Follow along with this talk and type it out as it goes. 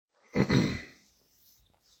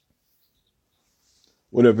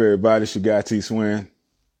What up, everybody? It's your guy T Swin.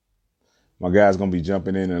 My guy's gonna be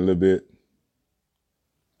jumping in a little bit.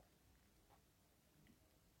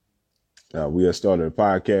 We have started a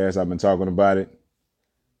podcast. I've been talking about it.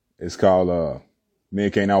 It's called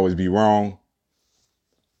Men Can't Always Be Wrong.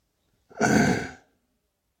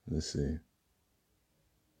 Let's see.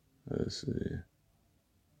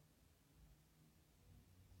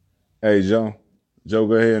 Hey, Joe. Joe,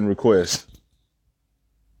 go ahead and request.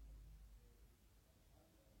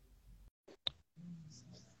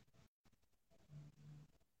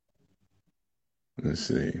 Let's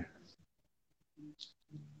see.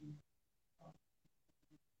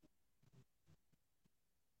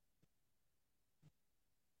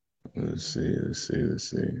 Let's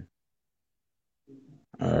see.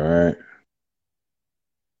 All right.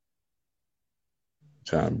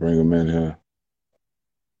 Trying to bring them in here.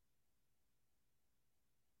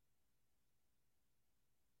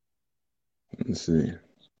 Let's see.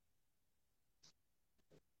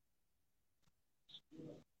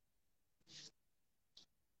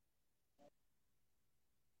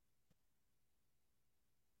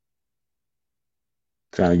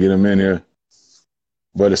 Trying to get them in here.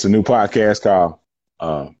 But it's a new podcast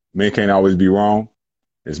called Men Can't Always Be Wrong.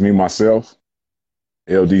 It's me, myself,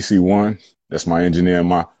 LDC1. That's my engineer and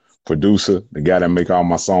my producer, the guy that make all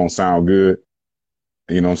my songs sound good.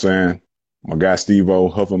 You know what I'm saying? My guy Steve-O,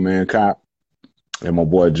 Hufferman Cop, and my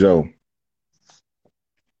boy Joe.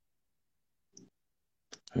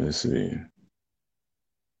 Let's see.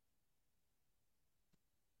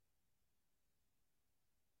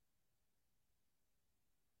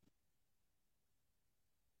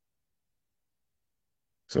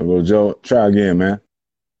 So go, Joe. Try again, man.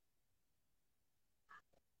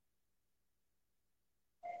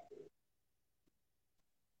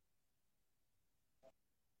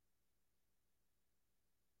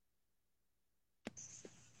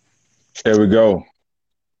 There we go.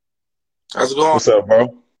 How's it going? What's up,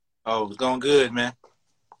 bro? Oh, it's going good, man.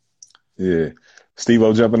 Yeah.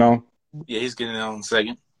 Steve-O jumping on? Yeah, he's getting on in a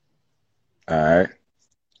second. All right.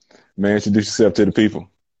 Man, introduce yourself to the people.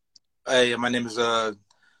 Hey, my name is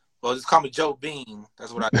just call me Joe Bean.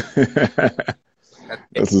 That's what I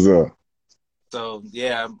That's what's up. So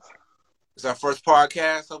yeah, it's our first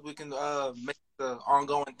podcast. Hope we can make the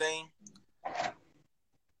ongoing thing.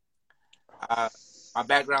 My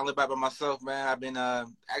background, live by myself, man. I've been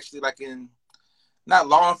actually like in not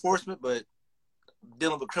law enforcement, but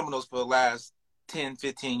dealing with criminals for the last 10,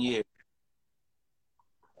 15 years.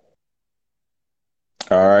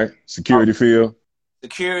 All right. Security field.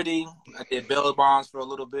 Security. I did bail bonds for a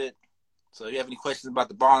little bit. So if you have any questions about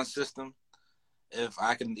the bond system, if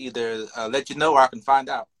I can either let you know or I can find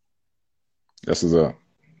out. That's what's up.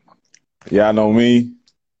 Y'all know me.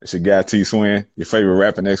 It's your guy T Swin, your favorite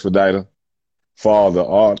rapping expediter. Father,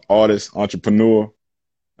 artist, entrepreneur.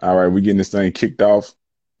 All right, we getting this thing kicked off.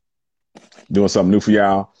 Doing something new for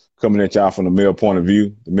y'all. Coming at y'all from the male point of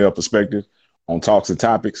view, the male perspective on talks and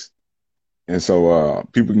topics. And so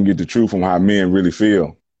people can get the truth from how men really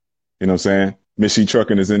feel. You know what I'm saying? Miss She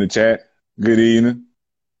Trucking is in the chat. Good evening.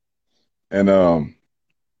 And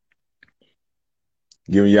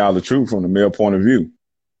giving y'all the truth from the male point of view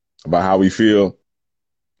about how we feel.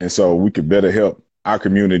 And so we could better help our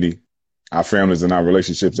community, our families, and our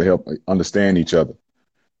relationships to help understand each other.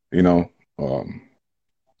 You know,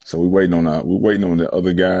 so we're waiting on the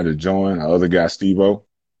other guy to join. Our other guy, Steve-O.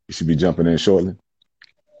 He should be jumping in shortly.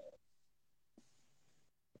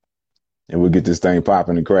 And we'll get this thing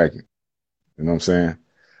popping and cracking. You know what I'm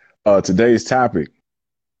saying? Today's topic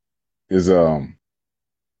is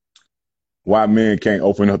why men can't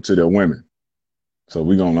open up to their women. So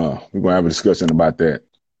we're gonna have a discussion about that.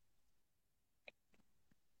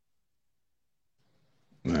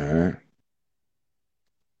 All right.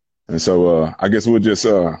 And so I guess we'll just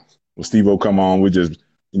when Steve-O come on, we'll just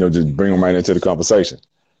bring him right into the conversation.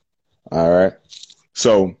 All right.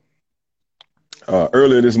 So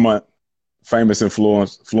earlier this month, famous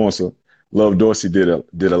influencer Love Dorsey did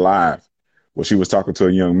a live where she was talking to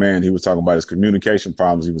a young man. He was talking about his communication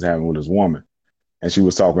problems he was having with his woman. And she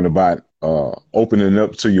was talking about opening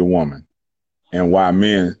up to your woman and why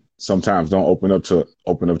men sometimes don't open up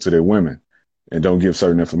to their women and don't give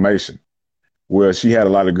certain information. Well, she had a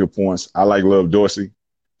lot of good points. I like Love Dorsey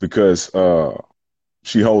because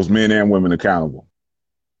she holds men and women accountable.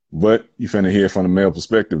 But you finna hear from the male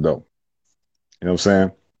perspective, though. You know what I'm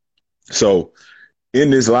saying? So in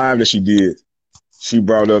this live that she did, she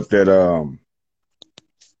brought up that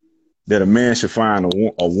that a man should find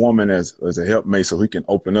a woman as a helpmate so he can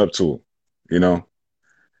open up to her, you know?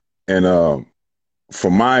 And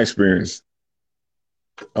from my experience,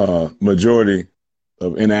 majority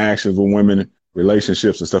of interactions with women,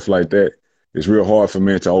 relationships and stuff like that, it's real hard for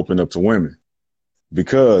men to open up to women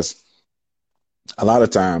because a lot of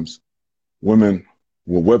times women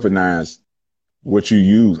will weaponize what you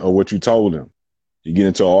use or what you told them. You get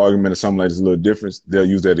into an argument or something like this, a little difference, they'll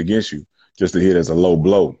use that against you just to hit as a low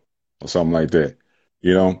blow or something like that,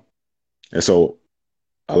 you know? And so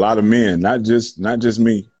a lot of men, not just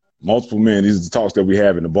me, multiple men, these are the talks that we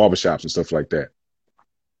have in the barbershops and stuff like that.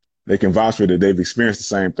 They can vouch for that they've experienced the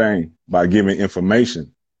same thing by giving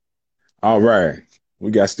information. All right,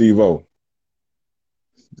 we got Steve O.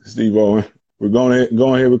 Steve O, we're going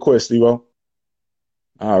ahead request, Steve O.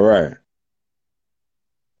 All right.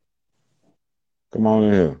 Come on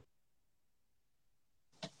in here.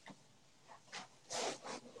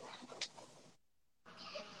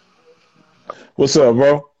 What's up,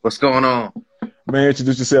 bro? What's going on? Man,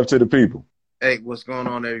 introduce yourself to the people. Hey, what's going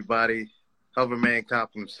on, everybody? Hoverman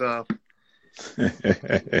Cop himself.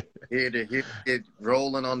 Here to get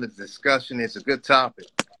rolling on the discussion. It's a good topic.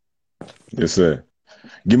 Yes, sir.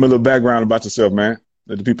 Give me a little background about yourself, man.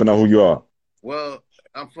 Let the people know who you are. Well,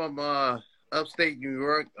 I'm from upstate New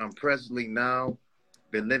York. I'm presently now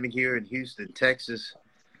been living here in Houston, Texas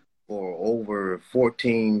for over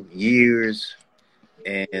 14 years.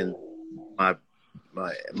 And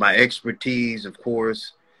my expertise, of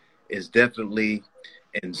course, is definitely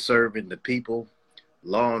in serving the people,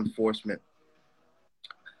 law enforcement.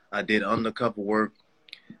 I did undercover work.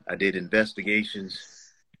 I did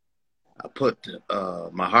investigations. I put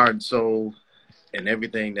my heart and soul in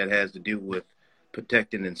everything that has to do with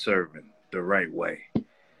protecting and serving the right way.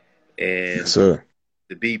 And yes, sir.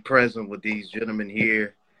 To be present with these gentlemen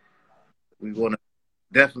here, we want to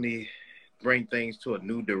definitely bring things to a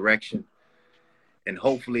new direction. And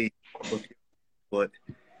hopefully, but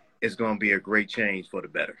it's going to be a great change for the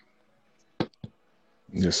better.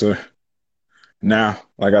 Yes, sir. Now,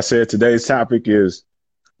 like I said, today's topic is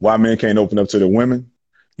why men can't open up to the women.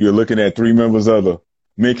 You're looking at 3 members of the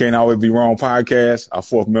Men Can't Always Be Wrong podcast. Our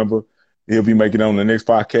 4th member, he'll be making it on the next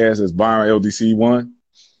podcast, is Byron LDC1.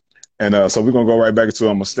 And so we're going to go right back into it.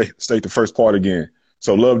 I'm going to state the first part again.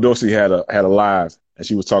 So Love Dorsey had a live, and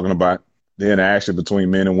she was talking about the interaction between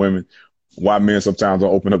men and women, why men sometimes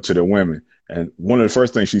don't open up to their women. And one of the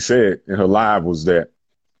first things she said in her live was that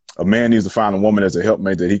a man needs to find a woman as a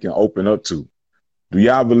helpmate that he can open up to. Do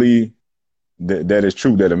y'all believe that is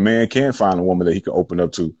true, that a man can find a woman that he can open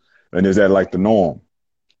up to? And is that like the norm?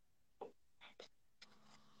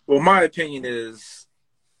 Well, my opinion is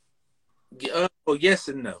well, yes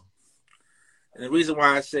and no. And the reason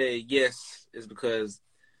why I say yes is because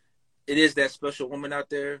it is that special woman out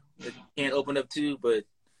there that you can't open up to. But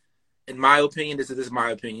in my opinion, this is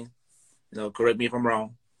my opinion. Correct me if I'm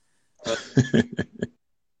wrong.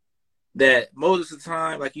 That most of the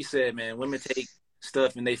time, like you said, man, women take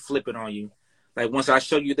stuff and they flip it on you. Like once I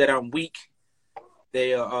show you that I'm weak,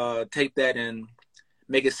 they take that and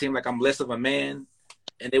make it seem like I'm less of a man,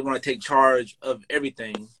 and they want to take charge of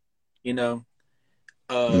everything. It's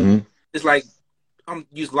like I'm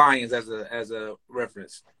use lions as a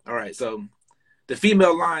reference. All right, so the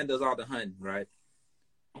female lion does all the hunting, right?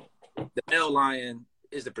 The male lion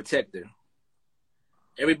is the protector.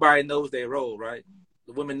 Everybody knows their role, right?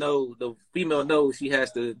 The female knows she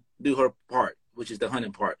has to do her part, which is the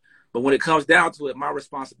hunting part. But when it comes down to it, my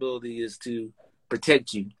responsibility is to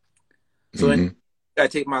protect you. So I gotta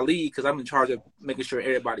take my lead because I'm in charge of making sure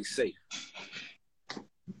everybody's safe.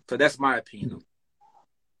 So that's my opinion.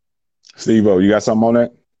 Steve-O, you got something on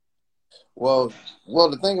that? Well,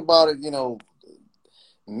 the thing about it,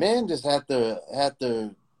 men just have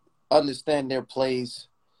to understand their place,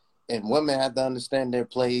 and women have to understand their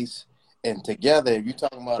place. And together, if you're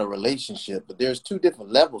talking about a relationship, but there's 2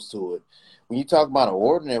 different levels to it. When you talk about an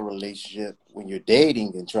ordinary relationship, when you're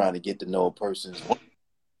dating and trying to get to know a person,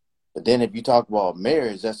 but then if you talk about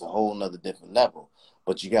marriage, that's a whole nother different level.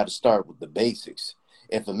 But you got to start with the basics.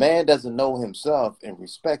 If a man doesn't know himself and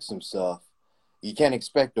respects himself, you can't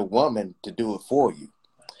expect a woman to do it for you.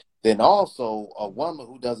 Then also, a woman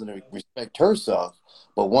who doesn't respect herself,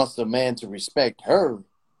 but wants a man to respect her,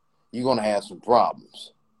 you're going to have some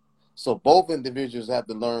problems. So both individuals have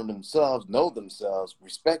to learn themselves, know themselves,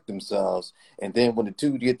 respect themselves, and then when the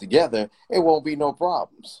 2 get together, it won't be no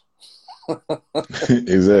problems.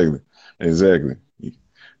 Exactly.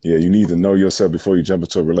 Yeah, you need to know yourself before you jump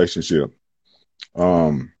into a relationship.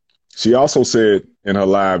 She also said in her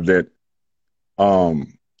live that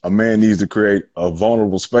a man needs to create a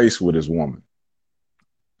vulnerable space with his woman.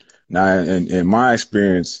 Now, in my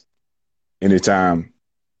experience, anytime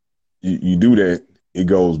you do that, it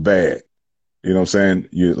goes bad. You know what I'm saying?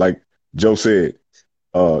 You like Joe said,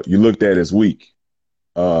 you looked at as weak.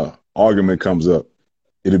 Argument comes up,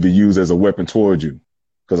 it'll be used as a weapon towards you.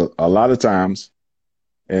 Because a lot of times,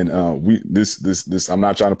 and this I'm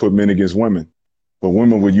not trying to put men against women, but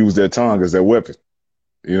women would use their tongue as their weapon.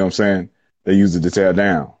 You know what I'm saying? They use it to tear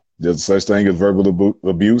down. There's such thing as verbal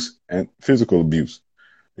abuse and physical abuse.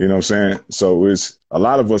 You know what I'm saying? So it's a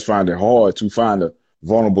lot of us find it hard to find a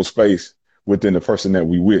vulnerable space within the person that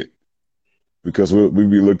we with because we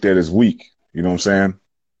be looked at as weak. You know what I'm saying?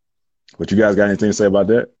 But you guys got anything to say about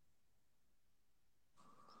that?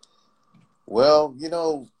 Well,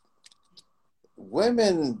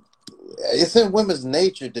 women, it's in women's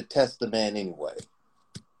nature to test the man anyway.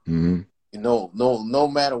 Mm-hmm. No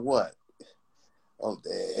matter what.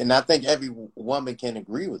 And I think every woman can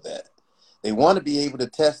agree with that. They want to be able to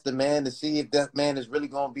test the man to see if that man is really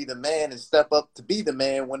going to be the man and step up to be the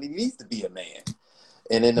man when he needs to be a man.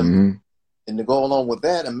 And and to go along with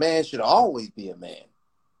that, a man should always be a man,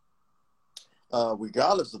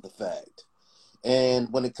 regardless of the fact.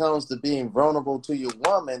 And when it comes to being vulnerable to your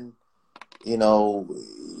woman,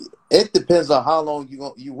 it depends on how long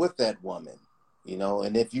you with that woman,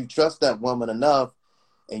 and if you trust that woman enough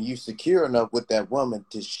and you secure enough with that woman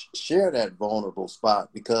to share that vulnerable spot,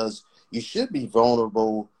 because you should be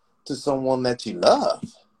vulnerable to someone that you love.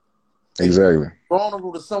 Exactly. If you're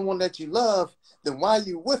vulnerable to someone that you love, then why are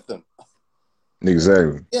you with them?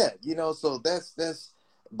 Exactly. Yeah, so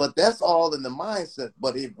but that's all in the mindset.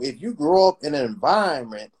 But if you grow up in an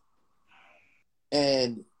environment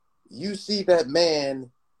and you see that man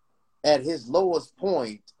at his lowest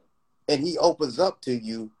point and he opens up to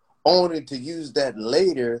you, only to use that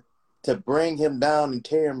later to bring him down and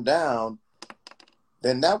tear him down,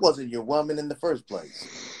 then that wasn't your woman in the first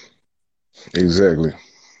place. Exactly.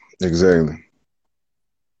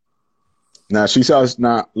 Now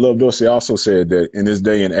Love Dorsey also said that in this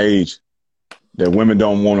day and age that women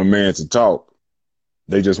don't want a man to talk.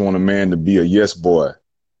 They just want a man to be a yes boy.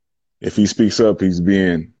 If he speaks up, he's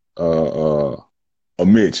being a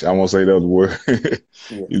Mitch. I won't say the other word.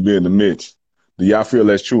 Yeah. He's being the Mitch. Do y'all feel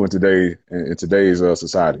that's true in today's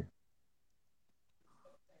society?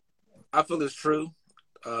 I feel it's true.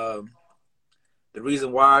 The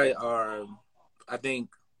reason why I think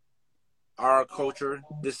our culture,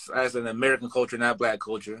 this as an American culture, not black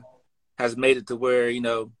culture, has made it to where, if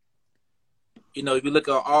you look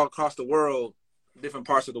at all across the world, different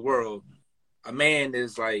parts of the world, a man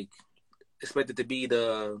is like expected to be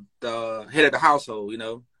the head of the household,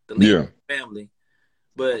 the leader of the family.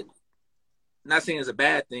 But not saying it's a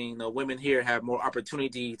bad thing. Women here have more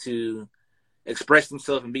opportunity to express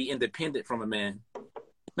themselves and be independent from a man.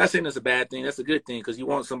 Not saying it's a bad thing. That's a good thing, because you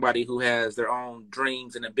want somebody who has their own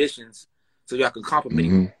dreams and ambitions so y'all can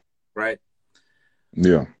compliment, right?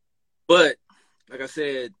 Yeah. But like I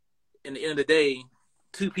said, in the end of the day,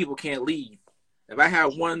 two people can't lead. If I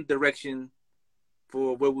have one direction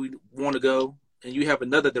for where we want to go and you have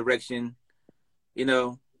another direction,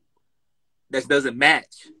 that doesn't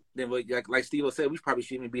match, then like Steve said, we probably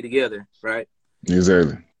shouldn't even be together, right?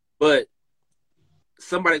 Exactly. But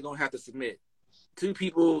somebody's going to have to submit. Two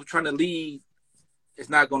people trying to lead, it's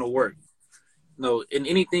not going to work. In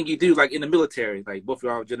anything you do, like in the military, like both of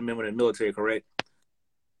y'all gentlemen were in the military, correct?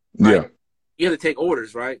 Like, yeah. You have to take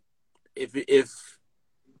orders, right? If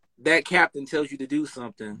that captain tells you to do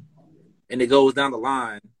something and it goes down the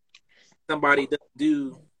line, somebody doesn't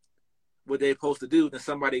do what they're supposed to do, then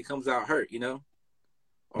somebody comes out hurt,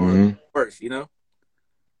 or worse,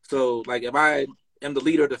 So, like, if I am the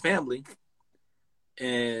leader of the family,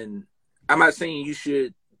 and I'm not saying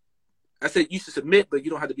I said you should submit, but you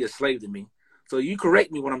don't have to be a slave to me. So you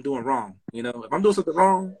correct me when I'm doing wrong. If I'm doing something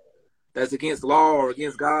wrong that's against law or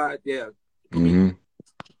against God, yeah.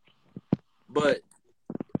 But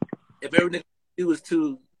if everything you do is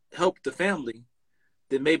to help the family,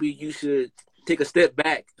 then maybe you should take a step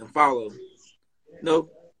back and follow. But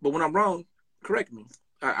when I'm wrong, correct me.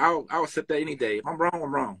 I'll accept that any day. If I'm wrong,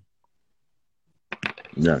 I'm wrong.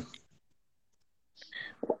 Yeah.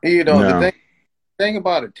 The thing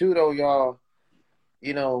about it too, though, y'all,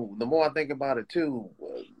 the more I think about it too,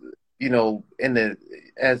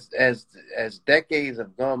 as decades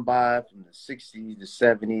have gone by, from the 60s, the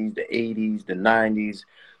 70s, the 80s, the 90s,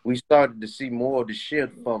 we started to see more of the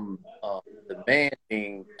shift from the man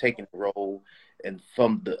being taking the role and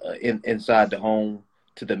from the inside the home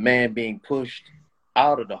to the man being pushed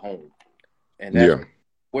out of the home. And that's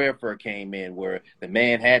where welfare came in, where the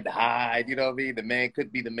man had to hide, you know what I mean? The man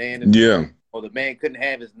couldn't be the man, or the man couldn't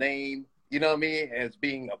have his name, you know what I mean, as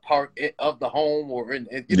being a part of the home, or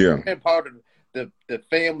part of the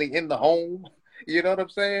family in the home, you know what I'm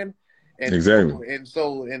saying? Exactly.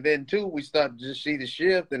 And then too, we start to see the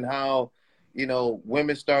shift in how,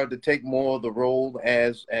 women started to take more of the role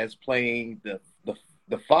as playing the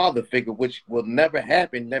father figure, which will never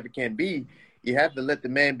happen, never can be. You have to let the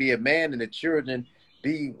man be a man and the children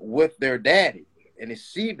be with their daddy and to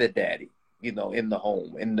see the daddy, in the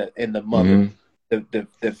home, in the mother,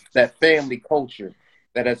 Mm-hmm. that family culture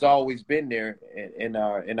that has always been there in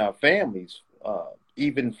our families,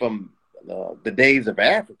 even from the days of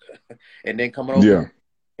Africa, and then Yeah.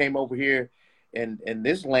 came over here, in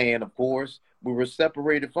this land, of course, we were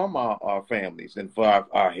separated from our families and for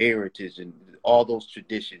our heritage and all those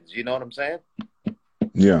traditions. You know what I'm saying?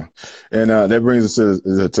 Yeah. And that brings us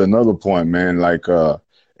to another point, man. Like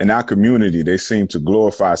in our community, they seem to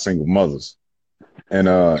glorify single mothers. And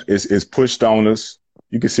it's pushed on us.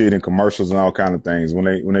 You can see it in commercials and all kind of things.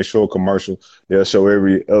 When they show a commercial, they'll show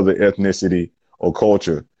every other ethnicity or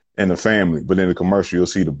culture in the family. But in the commercial, you'll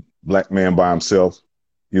see the black man by himself.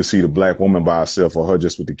 You'll see the black woman by herself or her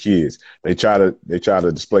just with the kids. They try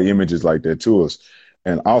to display images like that to us.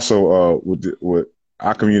 And also, what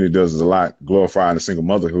our community does is a lot glorifying the single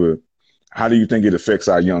motherhood. How do you think it affects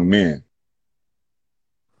our young men?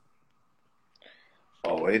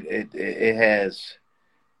 Oh, it has.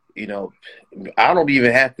 I don't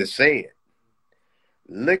even have to say it.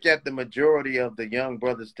 Look at the majority of the young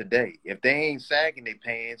brothers today. If they ain't sagging their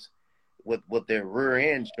pants with their rear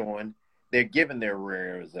ends showing, they're giving their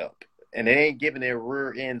rear ends up. And they ain't giving their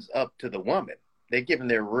rear ends up to the woman. They're giving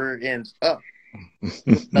their rear ends up.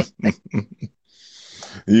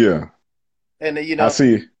 Yeah. And I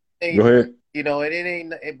see. Go ahead. And it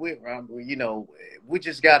ain't. We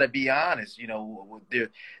just got to be honest. The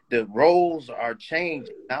roles are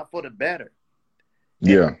changing, not for the better. And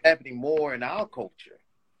Yeah. it's happening more in our culture.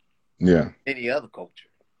 Yeah. Any other culture.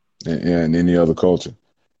 And any other culture.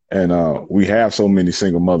 And we have so many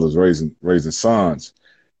single mothers raising sons,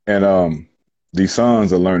 and these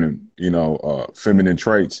sons are learning, feminine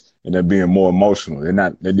traits, and they're being more emotional. They're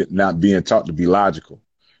not being taught to be logical,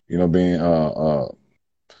 being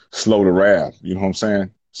slow to wrath. You know what I'm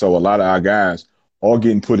saying? So a lot of our guys are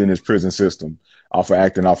getting put in this prison system off of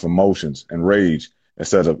acting off emotions and rage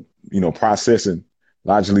instead of processing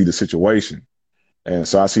logically the situation. And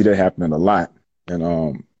so I see that happening a lot,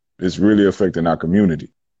 and it's really affecting our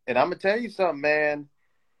community. And I'm gonna tell you something, man.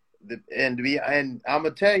 And I'm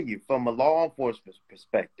gonna tell you from a law enforcement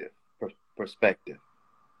perspective.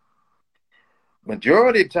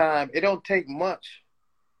 Majority of the time, it don't take much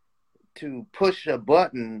to push a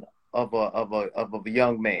button of a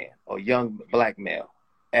young man or young black male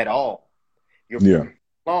at all. Yeah.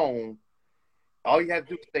 Alone, all you have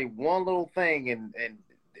to do is say one little thing, and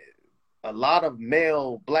a lot of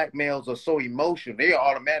black males are so emotional, they are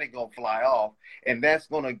automatically gonna fly off, and that's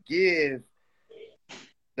gonna give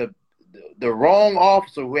the wrong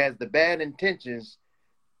officer who has the bad intentions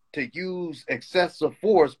to use excessive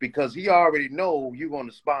force because he already know you're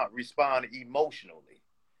gonna respond emotionally.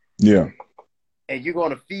 Yeah. And you're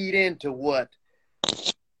gonna feed into what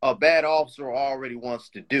a bad officer already wants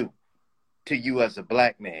to do to you as a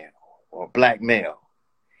black man or black male.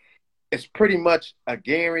 It's pretty much a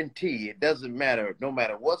guarantee. It doesn't matter, no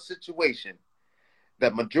matter what situation,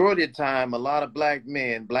 that majority of the time, a lot of black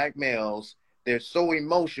males, they're so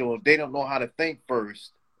emotional, they don't know how to think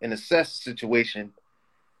first and assess the situation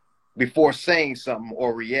before saying something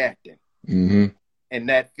or reacting. Mm-hmm. And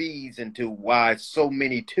that feeds into why so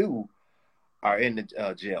many, too, are in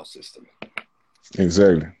the jail system.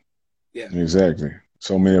 Exactly. Yeah. Exactly.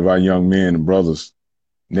 So many of our young men and brothers,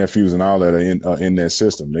 nephews and all that are in that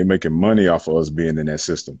system. They're making money off of us being in that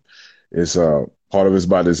system. It's part of it's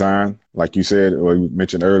by design, like you said, or you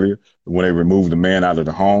mentioned earlier, when they remove the man out of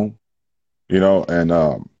the home, and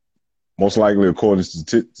most likely, according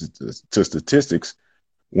to statistics,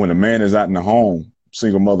 when a man is out in the home,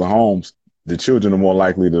 single mother homes, the children are more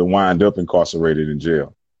likely to wind up incarcerated in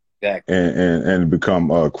jail. Exactly. And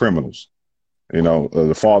become criminals.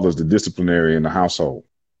 The father's the disciplinary in the household.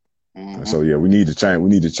 Mm-hmm. So yeah, we need to change. We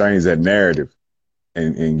need to change that narrative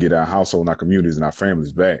and get our household, and our communities, and our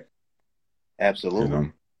families back.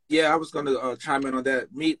 Absolutely. Yeah, I was gonna chime in on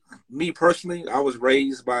that. Me personally, I was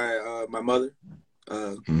raised by my mother,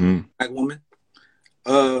 black woman.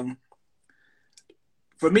 For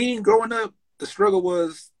me, growing up, the struggle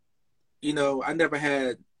was, I never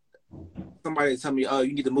had somebody tell me, "Oh,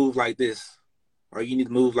 you need to move like this," or "You need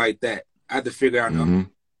to move like that." I had to figure out. Now,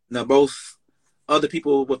 most other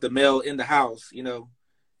people with the male in the house,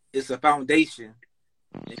 it's a foundation,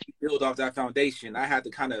 and you build off that foundation. I had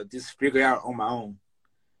to kind of just figure out on my own,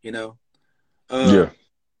 Yeah.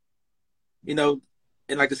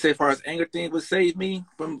 And like I said, as far as anger thing would save me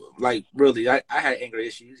from, like, really, I had anger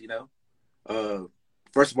issues, you know.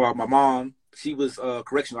 First of all, my mom, she was a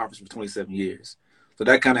correctional officer for 27 years. So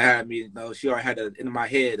that kind of had me, you know, she already had in my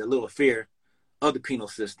head a little fear of the penal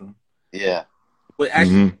system. Yeah. But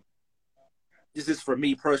actually, this is for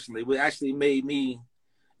me personally, what actually made me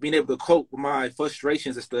being able to cope with my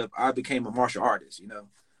frustrations and stuff. I became a martial artist, you know.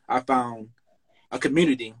 I found a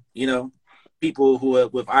community, you know, people who are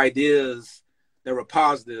with ideas that were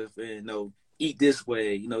positive and, you know, eat this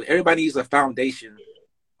way. You know, everybody needs a foundation,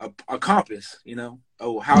 a compass, you know,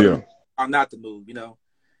 how not to move, you know.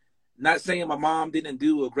 Not saying my mom didn't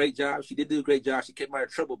do a great job. She did do a great job. She kept me out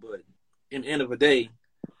of trouble, but in the end of the day,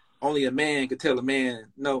 only a man can tell a man,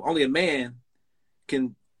 no, only a man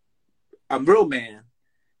can, a real man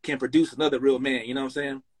can produce another real man, you know what I'm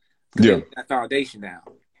saying? Yeah. That foundation down.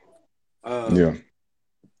 Yeah.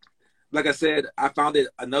 Like I said, I found it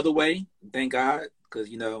another way, thank God, because,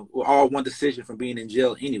 you know, we're all one decision from being in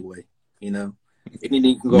jail anyway, you know.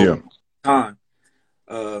 Anything can go time.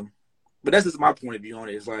 But that's just my point of view on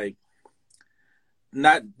it. It's like,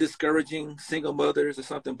 not discouraging single mothers or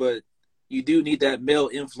something, but you do need that male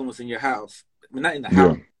influence in your house. I mean, not in the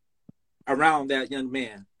house, around that young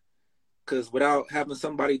man. Because without having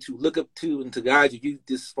somebody to look up to and to guide you, you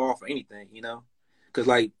just fall for anything, you know? Because,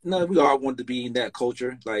 like, no, we all wanted to be in that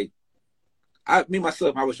culture. Like, me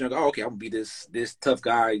myself, I was younger. Oh, okay, I'm going to be this tough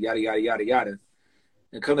guy, yada, yada, yada, yada.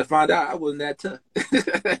 And come to find out, I wasn't that tough,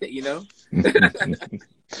 you know?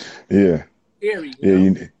 Yeah.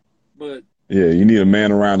 Scary, but yeah, you need a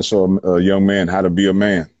man around to show a young man how to be a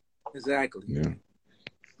man. Exactly. Yeah.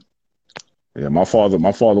 Yeah, my father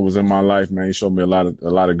was in my life, man. He showed me a lot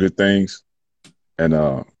of good things. And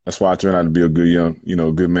that's why I turned out to be a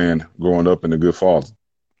good good man growing up and a good father.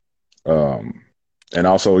 And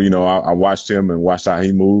also, you know, I watched him and watched how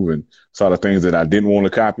he moved and saw the things that I didn't want to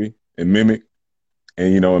copy and mimic.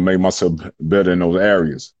 And, you know, it made myself better in those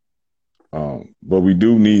areas. But we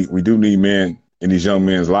do need men in these young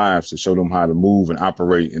men's lives to show them how to move and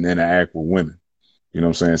operate and interact with women. You know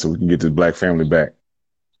what I'm saying? So we can get this black family back.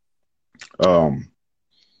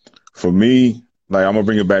 For me, like, I'm gonna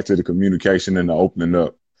bring it back to the communication and the opening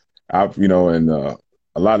up. A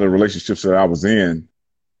lot of the relationships that I was in,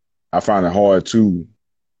 I find it hard to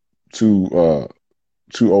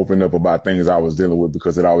open up about things I was dealing with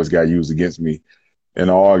because it always got used against me in an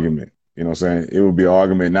argument. You know what I'm saying? It would be an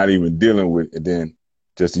argument, not even dealing with it, then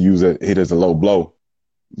just to use it, hit as a low blow.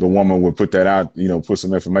 The woman would put that out, you know, put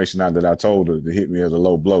some information out that I told her to hit me as a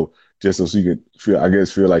low blow, just so she could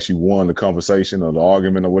feel like she won the conversation or the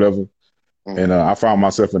argument or whatever. And I found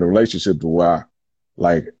myself in a relationship to where,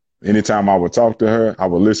 like, anytime I would talk to her, I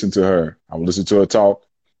would listen to her. I would listen to her talk.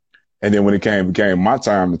 And then when it became my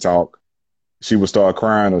time to talk, she would start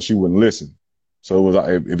crying or she wouldn't listen. So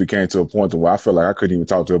it became to a point to where I felt like I couldn't even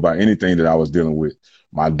talk to her about anything that I was dealing with,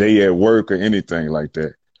 my day at work or anything like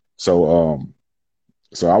that. So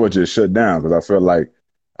I would just shut down because I felt like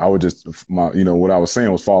I would just, what I was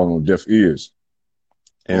saying was falling on deaf ears.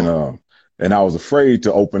 And I was afraid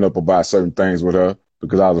to open up about certain things with her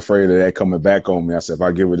because I was afraid of that coming back on me. I said, if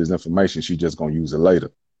I give her this information, she's just going to use it later,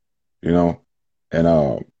 you know?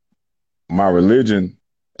 And my religion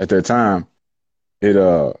at that time,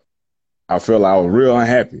 I felt like I was real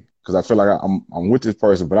unhappy because I feel like I'm with this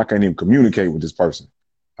person, but I can't even communicate with this person.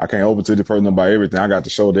 I can't open to this person about everything. I got to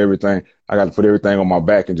shoulder everything. I got to put everything on my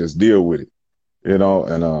back and just deal with it, you know?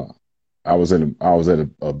 And I was at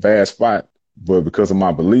a bad spot, but because of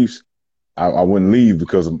my beliefs, I wouldn't leave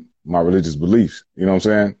because of my religious beliefs. You know what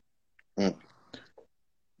I'm saying?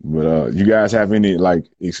 But you guys have any like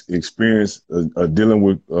experience dealing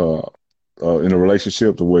with in a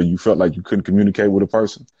relationship to where you felt like you couldn't communicate with a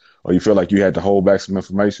person, or you felt like you had to hold back some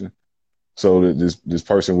information so that this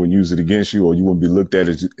person wouldn't use it against you, or you wouldn't be looked at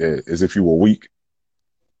as if you were weak?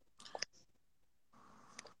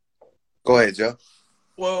 Go ahead, Joe.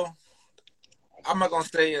 Well, I'm not gonna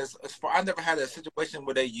say as far. I never had a situation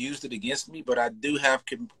where they used it against me, but I do have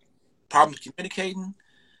problems communicating.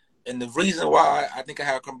 And the reason why I think I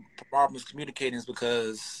have problems communicating is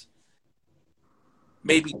because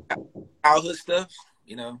maybe childhood stuff.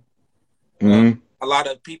 You know, a lot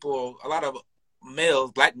of people, a lot of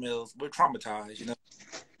males, black males, we're traumatized. You know,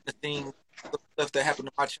 the things, stuff that happened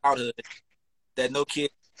in my childhood that no kid.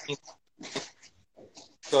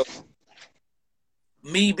 So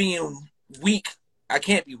me being weak, I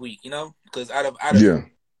can't be weak, you know, because out of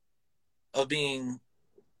being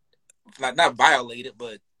not violated,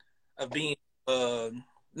 but of being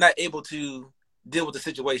not able to deal with the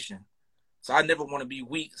situation. So I never want to be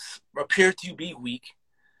weak, appear to be weak,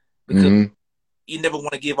 because you never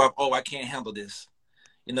want to give up. Oh, I can't handle this.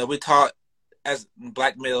 You know, we're taught as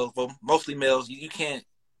black males, well, mostly males, you can't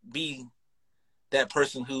be that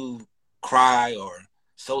person who cry or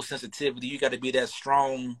show sensitivity. You got to be that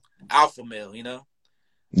strong alpha male, you know?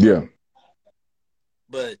 Yeah.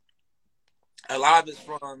 But a lot of it's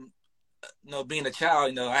from, you know, being a child,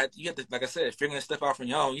 you know, you have to, like I said, figuring stuff out from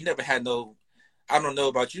your own. You never had no, I don't know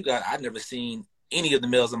about you guys, I've never seen any of the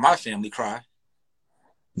males in my family cry.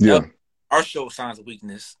 Yeah. Or show signs of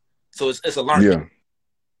weakness. So it's a learning.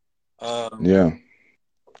 Yeah.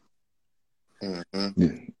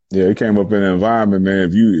 Yeah, it came up in an environment, man.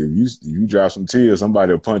 If you drop some tears,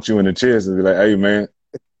 somebody will punch you in the chest and be like, "Hey, man,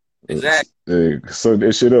 exactly, suck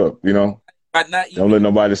that shit up," you know. But don't let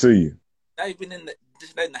nobody see you. Not even in the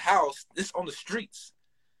house. It's on the streets.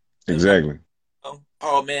 Exactly. You know?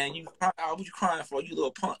 Oh man, what you crying for? You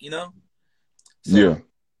little punk, you know. So yeah.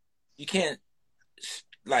 You can't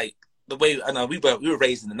like the way I know we were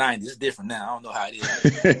raised in the '90s. It's different now. I don't know how it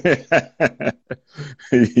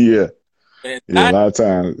is. Yeah. And a lot of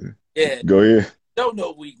times. Yeah. Go ahead. Don't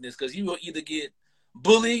know weakness because you will either get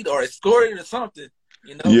bullied or escorted or something.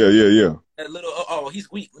 You know. Yeah. That little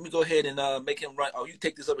he's weak. Let me go ahead and make him run. Oh, you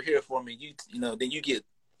take this over here for me. You know, then you get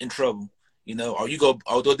in trouble. You know, or you go,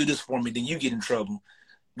 oh, don't do this for me. Then you get in trouble.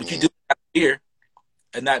 But you do here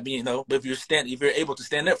and not being, you know. But if you're able to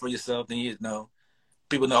stand up for yourself, then you know,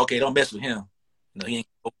 people know. Okay, don't mess with him. You know, he ain't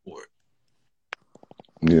go for it.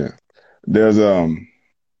 Yeah, there's some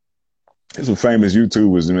famous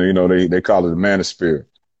YouTubers. You know, they call it the manosphere.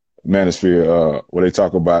 Manosphere, where they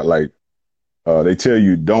talk about like. They tell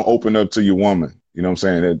you don't open up to your woman. You know what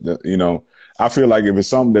I'm saying? That you know, I feel like if it's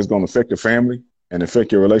something that's going to affect the family and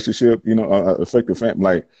affect your relationship, you know, affect the family,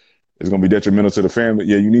 like it's going to be detrimental to the family.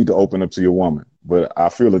 Yeah, you need to open up to your woman. But I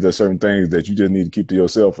feel that there's certain things that you just need to keep to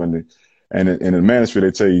yourself. And in the manosphere,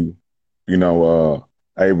 they tell you, you know,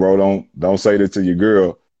 hey, bro, don't say that to your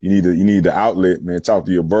girl. You need the outlet, man. Talk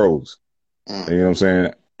to your bros. You know what I'm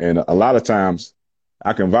saying? And a lot of times,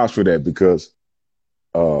 I can vouch for that because,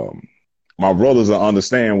 my brothers will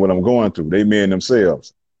understand what I'm going through. They men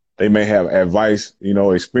themselves. They may have advice, you know,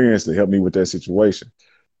 experience to help me with that situation.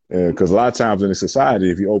 Because a lot of times in the society,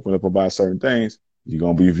 if you open up about certain things, you're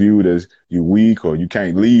going to be viewed as you weak or you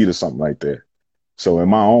can't lead or something like that. So in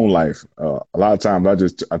my own life, a lot of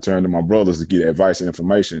times I turn to my brothers to get advice and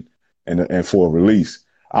information and for a release.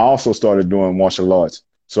 I also started doing martial arts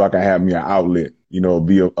so I can have me an outlet, you know,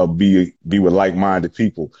 be with like-minded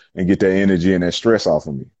people and get that energy and that stress off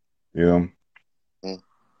of me. You know,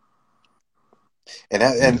 and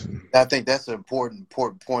I think that's an important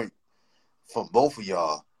point for both of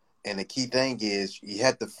y'all. And the key thing is you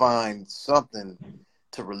have to find something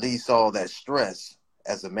to release all that stress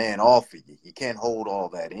as a man off of you. You can't hold all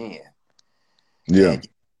that in. Yeah, and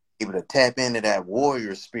you're able to tap into that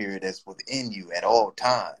warrior spirit that's within you at all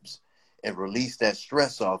times and release that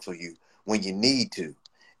stress off of you when you need to.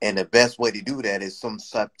 And the best way to do that is some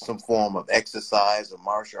form of exercise or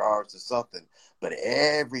martial arts or something. But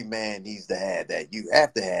every man needs to have that. You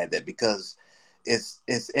have to have that because it's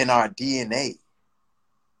in our DNA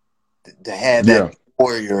to have that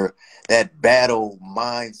warrior, that battle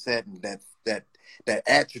mindset, and that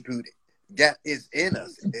attribute is in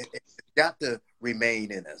us. It's got to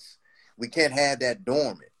remain in us. We can't have that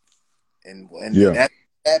dormant. And that's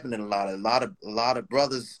happening a lot of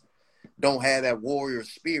brothers don't have that warrior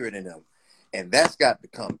spirit in them, and that's got to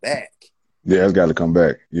come back. Yeah, it's got to come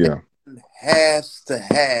back. Yeah, it has to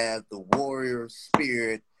have the warrior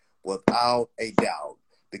spirit without a doubt.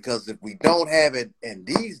 Because if we don't have it in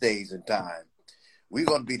these days and time, we're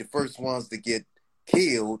going to be the first ones to get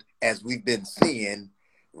killed, as we've been seeing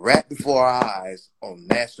right before our eyes on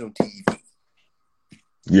national TV.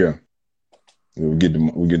 Yeah, we get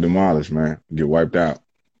demolished, man. We get wiped out.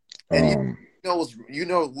 And you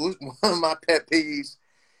know, one of my pet peeves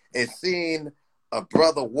is seeing a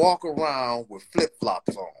brother walk around with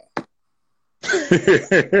flip-flops on.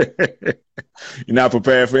 You're not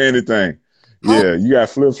prepared for anything. Yeah, you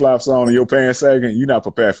got flip-flops on and your pants sagging, you're not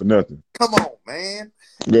prepared for nothing. Come on, man.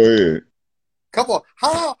 Go ahead. Come on.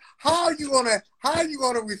 How are you gonna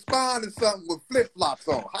respond to something with flip-flops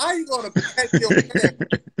on? How are you gonna protect your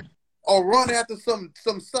family or run after some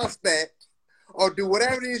suspect or do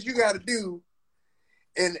whatever it is you gotta do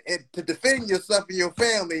and to defend yourself and your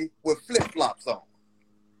family with flip-flops on?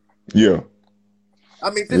 Yeah.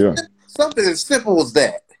 I mean, something as simple as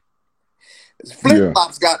that.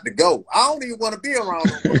 Flip-flops got to go. I don't even want to be around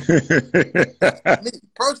no me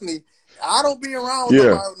personally, I don't be around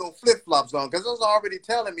nobody with no flip-flops on because it's already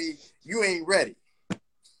telling me you ain't ready.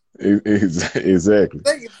 Exactly.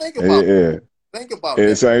 Think about it. Think about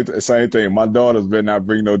it. Same thing. My daughters better not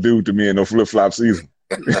bring no dude to me in no flip-flops either.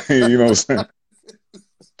 You know what I'm saying?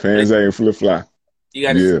 Pants ain't flip flop. You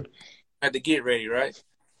got Yeah, to have to get ready, right?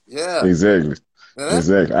 Yeah. exactly. Now that's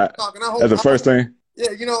Exactly. talking. I hope. That's the first thing.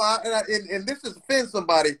 Yeah, you know, and this is offend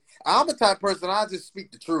somebody. I'm the type of person I just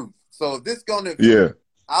speak the truth. So if this gonna offend, Yeah.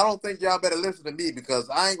 I don't think y'all better listen to me because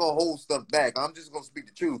I ain't gonna hold stuff back. I'm just gonna speak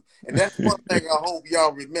the truth, and that's one thing I hope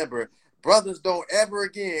y'all remember. Brothers don't ever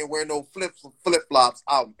again wear no flip flops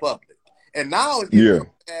out in public. And now it's getting Yeah.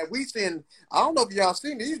 so bad. We seeing. I don't know if y'all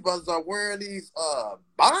seen these brothers are wearing these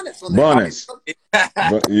bonnets on their Bonnets. bodies.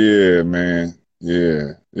 But yeah, man.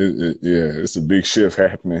 Yeah. Yeah. It's a big shift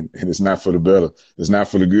happening, and it's not for the better. It's not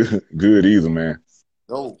for the good either, man.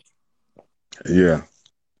 No. Yeah.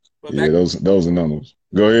 But Yeah, back those are numbers.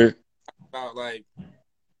 Go ahead. about like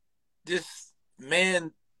this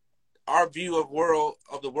man, our view of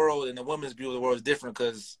the world and the woman's view of the world is different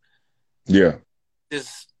because Yeah.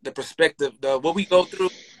 this the perspective, what we go through,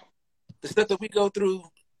 the stuff that we go through,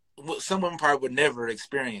 what some women probably would never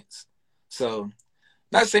experience. So,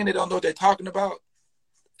 not saying they don't know what they're talking about.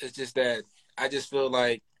 It's just that I just feel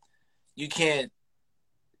like you can't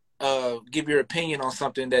give your opinion on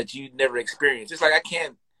something that you never experienced. Just like I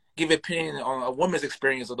can't give an opinion on a woman's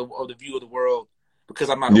experience of the view of the world because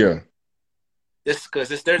I'm not a woman. Yeah. This because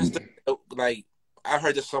there's certain stuff, like I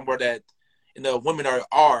heard this somewhere that women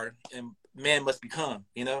are and man must become.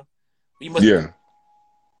 We must become Yeah.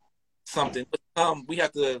 something. We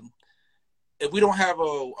have to, if we don't have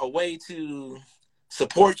a way to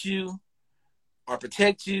support you or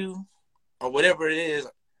protect you or whatever it is,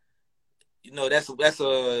 that's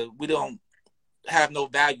we don't have no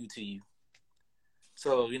value to you.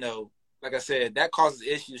 So, like I said, that causes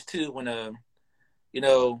issues too when I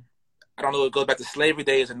don't know if it goes back to slavery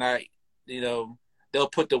days or not, they'll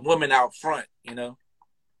put the women out front,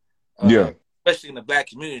 Yeah. especially in the black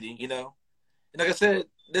community, And like I said,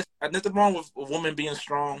 there's nothing wrong with a woman being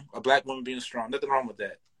strong, a black woman being strong, nothing wrong with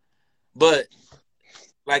that. But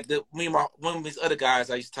like one of these other guys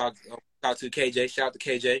I used to talk to, KJ, shout out to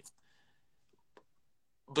KJ.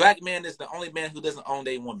 Black man is the only man who doesn't own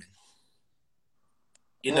a woman.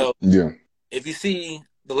 Yeah. If you see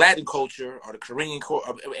the Latin culture or the Korean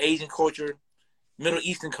or Asian culture, Middle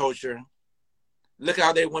Eastern culture, look at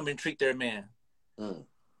how their women treat their man.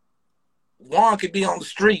 Juan could be on the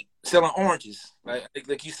street selling oranges,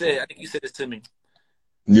 like you said. I think you said this to me.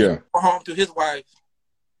 Yeah. Go home to his wife,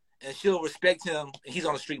 and she'll respect him. And he's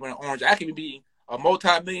on the street wearing orange. I could be a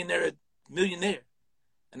millionaire,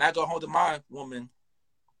 and I go home to my woman,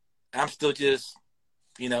 and I'm still just,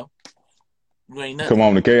 you ain't nothing. Come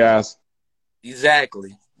on to chaos.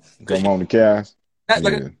 Exactly. Come on to chaos.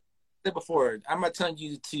 Like I said before, I'm not telling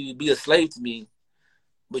you to be a slave to me,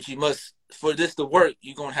 but you must, for this to work,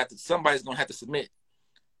 somebody's gonna have to submit.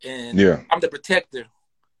 And I'm the protector.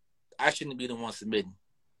 I shouldn't be the one submitting.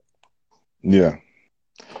 Yeah.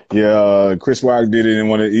 Yeah. Chris Rock did it in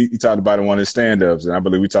he talked about it in one of his stand-ups, and I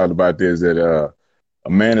believe we talked about this, that a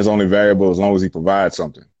man is only valuable as long as he provides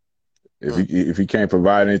something. If he can't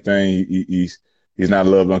provide anything, he's not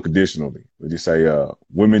loved unconditionally. Would you say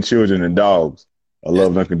women, children, and dogs are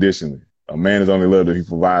loved unconditionally? A man is only loved if he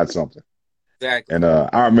provides something. Exactly. And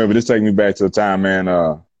I remember this taking me back to a time, man.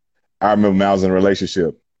 I remember when I was in a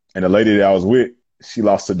relationship, and the lady that I was with, she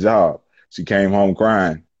lost her job. She came home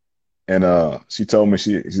crying, and she told me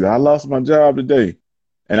she said, "I lost my job today,"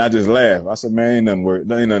 and I just laughed. I said, "Man, ain't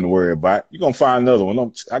nothing to worry about. You're gonna find another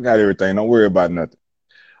one. I got everything. Don't worry about nothing."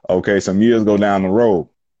 Okay, some years go down the road,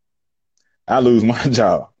 I lose my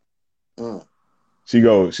job. She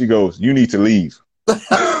goes, "You need to leave."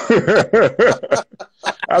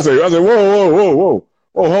 I said, whoa,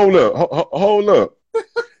 hold up.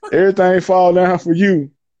 Everything fall down for you.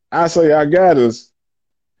 I say, I got us.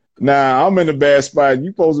 Now I'm in a bad spot.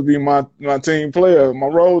 You supposed to be my team player, my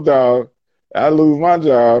road dog. I lose my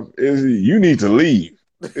job. You need to leave.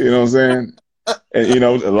 You know what I'm saying?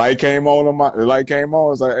 And the light came on. The light came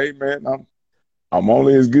on. It's like, hey man, I'm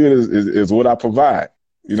only as good as what I provide.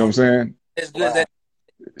 You know what I'm saying? As good as that.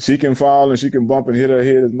 She can fall and she can bump and hit her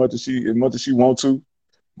head as much as she want to,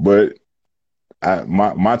 but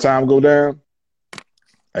my time go down.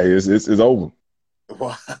 Hey, it's over.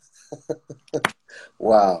 Wow.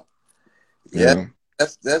 Wow. Yeah.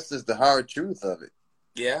 That's just the hard truth of it.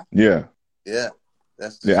 Yeah. Yeah. Yeah.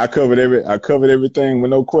 I covered everything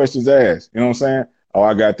with no questions asked. You know what I'm saying? Oh,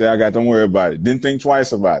 I got that. Don't worry about it. Didn't think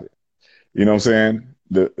twice about it. You know what I'm saying?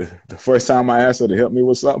 The first time I asked her to help me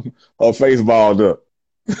with something, her face balled up.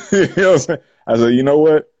 You know what I'm saying? I said, you know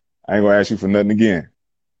what? I ain't gonna ask you for nothing again.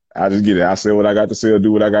 I just get it. I say what I got to say,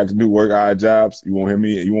 do what I got to do, work odd jobs. You won't hear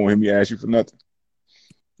me ask you for nothing.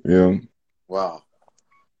 Yeah. Wow.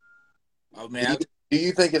 Oh man, Do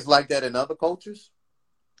you think it's like that in other cultures?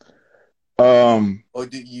 Or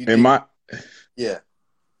do you In think, my yeah.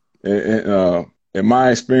 in my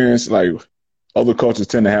experience, like other cultures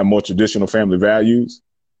tend to have more traditional family values,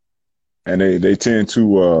 and they tend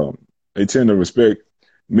to respect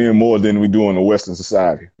men more than we do in the Western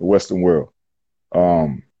society, the Western world.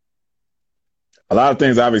 Um, a lot of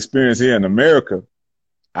things I've experienced here in America,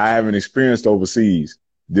 I haven't experienced overseas,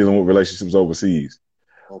 dealing with relationships overseas.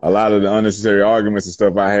 A Okay. lot of the unnecessary arguments and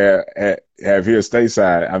stuff have here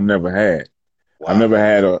stateside, I've never had. Wow.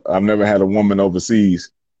 I've never had a woman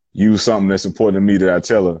overseas use something that's important to me that I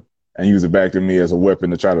tell her and use it back to me as a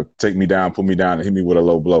weapon to try to take me down, put me down, and hit me with a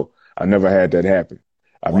low blow. I never had that happen.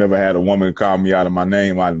 I've Wow. never had a woman call me out of my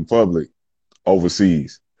name out in public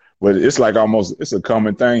overseas. But it's like it's a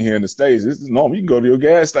common thing here in the States. It's normal. You can go to your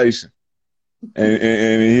gas station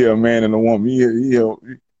and you hear a man and a woman, you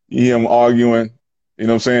hear them arguing, you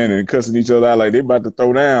know what I'm saying, and cussing each other out like they about to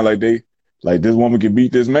throw down, like this woman can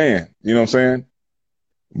beat this man, you know what I'm saying?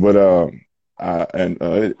 But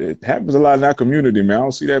it happens a lot in our community, man. I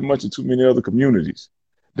don't see that much in too many other communities.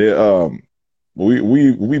 That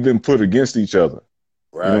we've been put against each other.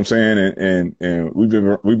 You know what I'm Right. saying? And we've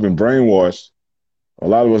been brainwashed. A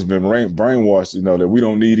lot of us been brainwashed, you know, that we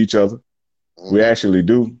don't need each other. Mm-hmm. We actually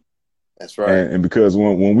do. That's right. And because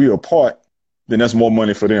when we apart, then that's more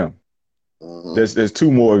money for them. Mm-hmm. There's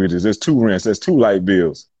two mortgages, there's two rents, there's two light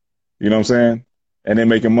bills. You know what I'm saying? And they're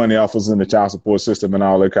making money off us in the child support system and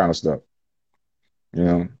all that kind of stuff. You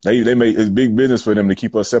know, they make it's big business for them to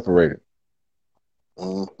keep us separated.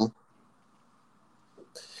 Mm-hmm.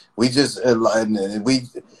 We just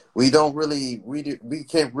we don't really we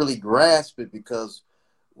can't really grasp it because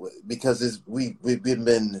we've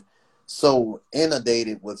been so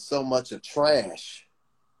inundated with so much of trash.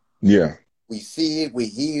 Yeah. We see it, we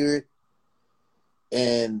hear it,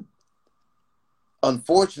 and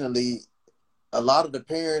unfortunately, a lot of the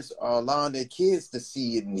parents are allowing their kids to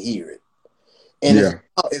see it and hear it. And Yeah.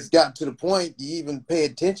 it's gotten to the point you even pay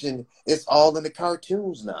attention, it's all in the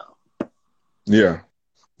cartoons now. Yeah.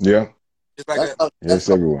 Yeah. It's like Yes,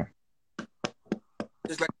 everyone.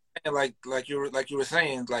 it's like you were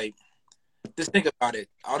saying, like, just think about it.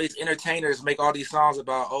 All these entertainers make all these songs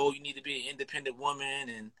about, oh, you need to be an independent woman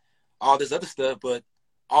and all this other stuff, but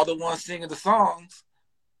all the ones singing the songs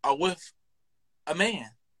are with a man.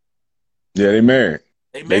 Yeah, they married.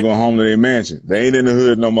 They going home to their mansion. They ain't in the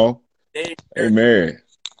hood no more. They married.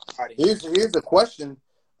 Here's the question.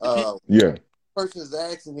 Yeah. Person is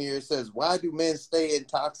asking here. It says, why do men stay in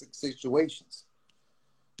toxic situations?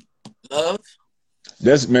 Love.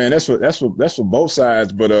 That's for both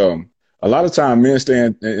sides. But a lot of time men stay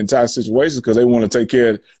in toxic situations because they want to take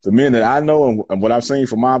care of the men that I know and what I've seen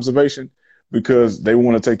from my observation, because they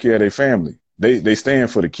want to take care of their family. They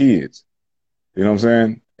stand for the kids. You know what I'm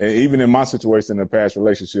saying? And even in my situation in the past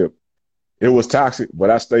relationship, it was toxic, but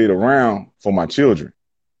I stayed around for my children.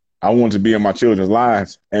 I wanted to be in my children's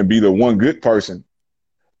lives and be the one good person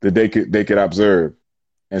that they could observe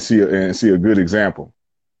and see a good example.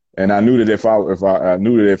 And I knew that if I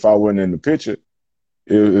wasn't in the picture,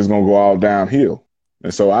 it was gonna go all downhill.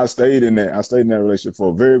 And so I stayed in that relationship for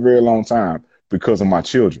a very, very long time because of my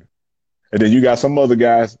children. And then you got some other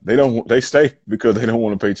guys, they stay because they don't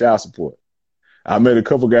want to pay child support. I met a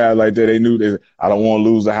couple guys like that. They knew that I don't want to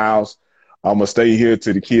lose the house. I'm gonna stay here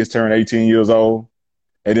till the kids turn 18 years old,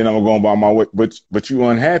 and then I'm gonna go on by my way. But you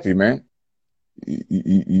unhappy, man.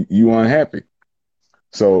 You unhappy.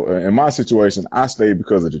 So in my situation, I stayed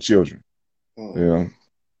because of the children. Mm. You know?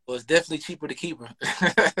 Well, it's definitely cheaper to keep her.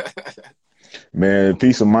 Man,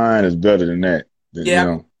 peace of mind is better than that. Yeah, you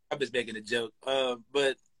know? I'm just making a joke.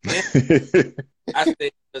 But I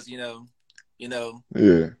stayed because you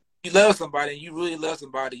yeah. You love somebody and you really love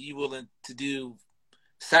somebody, you willing to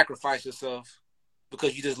sacrifice yourself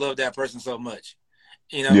because you just love that person so much.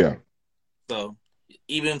 You know? Yeah. So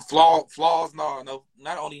even flaws, no,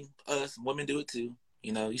 not only us, women do it too.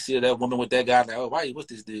 You know, you see that woman with that guy, like, oh, why you with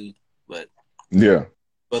this dude? But yeah.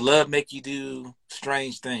 But love make you do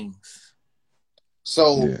strange things.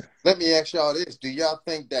 So let me ask y'all this. Do y'all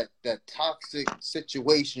think that toxic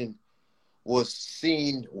situation was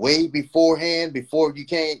seen way beforehand, before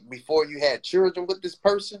you had children with this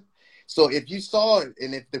person? So if you saw it,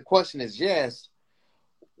 and if the question is yes,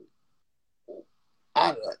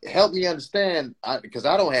 help me understand, because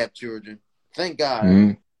I don't have children. Thank God.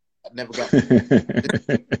 Mm-hmm. I never got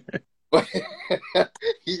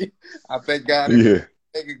I thank God. Yeah.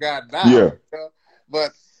 Thank God now. Yeah.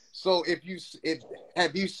 But so have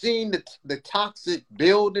you seen the toxic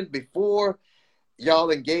building before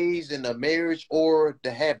y'all engaged in a marriage or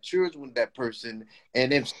to have children with that person?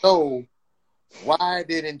 And if so, Why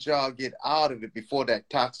didn't y'all get out of it before that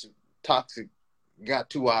toxic got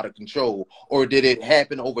too out of control? Or did it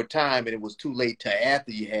happen over time and it was too late to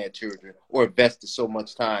after you had children or invested so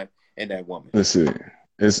much time in that woman? Let's see.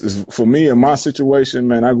 It's for me in my situation,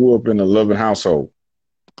 man. I grew up in a loving household.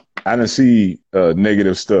 I didn't see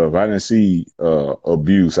negative stuff. I didn't see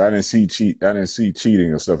abuse. I didn't see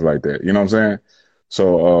cheating and stuff like that. You know what I'm saying?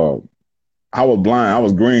 So I was blind. I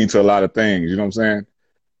was green to a lot of things. You know what I'm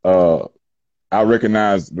saying? I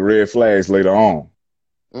recognized the red flags later on.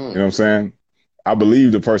 You know what I'm saying? I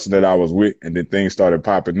believed the person that I was with, and then things started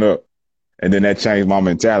popping up. And then that changed my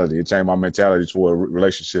mentality. It changed my mentality toward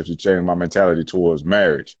relationships. It changed my mentality towards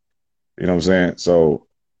marriage. You know what I'm saying? So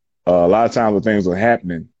a lot of times when things were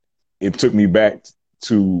happening, it took me back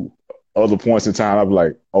to other points in time. I was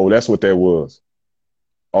like, oh, that's what that was.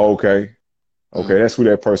 Oh, okay. Okay, that's who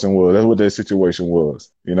that person was. That's what that situation was.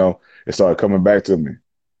 You know, it started coming back to me.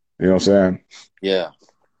 You know what I'm saying? Yeah.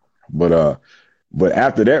 But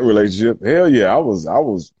after that relationship, hell yeah,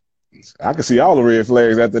 I could see all the red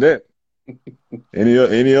flags after that.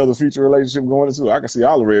 Any other future relationship going into, I can see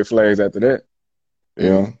all the red flags after that. You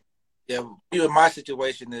know? Yeah, you in my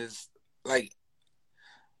situation is like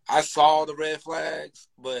I saw the red flags,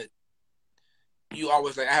 but you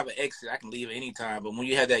always like I have an exit. I can leave at any time. But when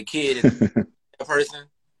you have that kid and a person,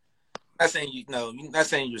 not saying not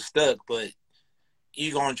saying you're stuck, but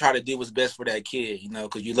you're gonna try to do what's best for that kid, you know,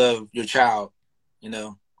 because you love your child, you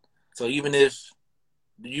know. So even if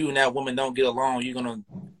you and that woman don't get along, you're gonna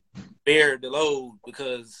bear the load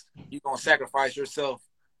because you're gonna sacrifice yourself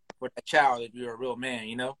for that child if you're a real man,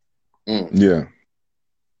 you know. Yeah.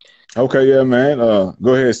 Okay, yeah, man.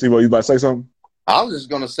 Go ahead, Steve. You about to say something? I was just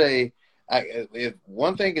gonna say, if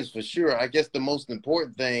one thing is for sure, I guess the most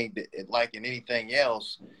important thing, like in anything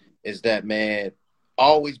else, is that, man,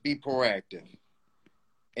 always be proactive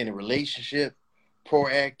in a relationship.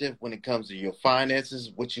 Proactive when it comes to your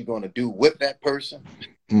finances, what you're gonna do with that person.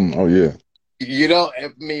 Oh yeah. You know, I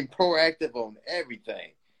mean, proactive on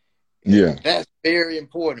everything. Yeah, that's very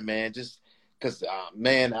important, man. Just because,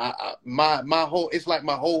 man, my whole, it's like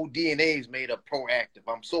my whole DNA is made up proactive.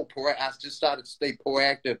 I'm so proactive. I just started to stay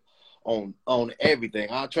proactive on everything.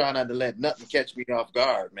 I'll try not to let nothing catch me off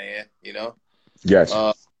guard, man. You know,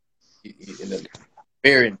 gotcha.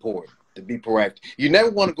 Very important to be proactive. You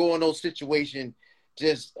never want to go in those situations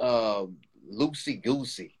just loosey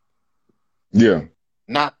goosey. Yeah.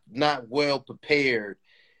 Not well prepared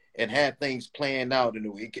and have things planned out in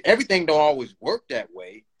the week. Everything don't always work that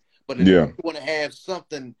way, but if you want to have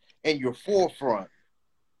something in your forefront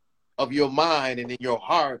of your mind and in your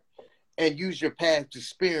heart and use your past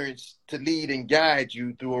experience to lead and guide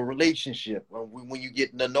you through a relationship when you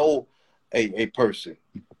get to know a person.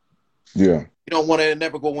 Yeah. You don't want to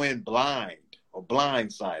never go in blind or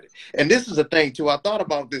blindsided. And this is a thing too. I thought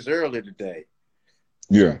about this earlier today.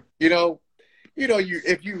 Yeah. You know,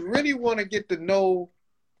 if you really want to get to know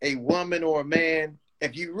a woman or a man,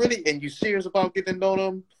 if you really and you serious about getting to know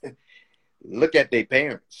them, look at their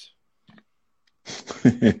parents.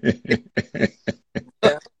 Yeah.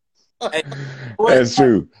 Hey, that's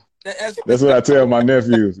true. That's what I tell my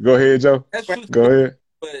nephews. Go ahead, Joe. That's true. Go ahead.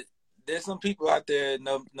 But there's some people out there,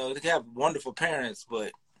 they have wonderful parents,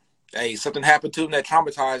 but hey, something happened to them that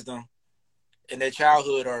traumatized them in their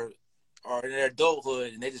childhood or in their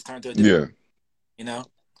adulthood, and they just turned to a different, you know.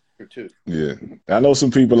 Yeah, I know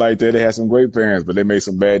some people like that. They had some great parents, but they made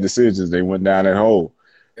some bad decisions. They went down that hole.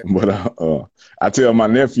 But I tell my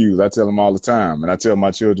nephews, I tell them all the time, and I tell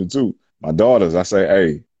my children too, my daughters. I say,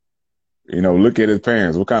 hey, look at his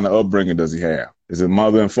parents. What kind of upbringing does he have? Is it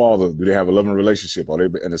mother and father? Do they have a loving relationship? Are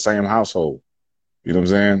they in the same household? You know what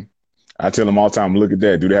I'm saying? I tell them all the time, look at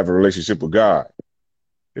that. Do they have a relationship with God?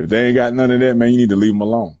 If they ain't got none of that, man, you need to leave them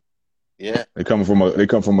alone. Yeah, they come from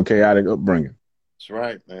a chaotic upbringing. That's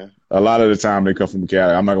right, man. A lot of the time they come from a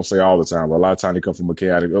chaotic. I'm not gonna say all the time, but a lot of the time they come from a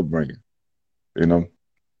chaotic upbringing.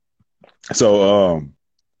 So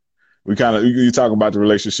we kind of you talk about the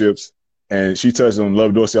relationships, and she touched on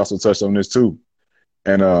Love Dorsey also touched on this too.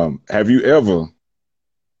 And have you ever,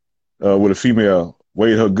 with a female,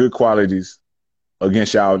 weighed her good qualities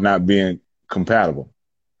against y'all not being compatible?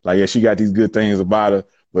 Like, yeah, she got these good things about her,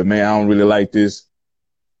 but man, I don't really like this.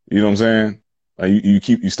 You know what I'm saying? Like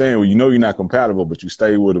you staying with, you're not compatible, but you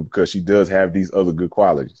stay with her because she does have these other good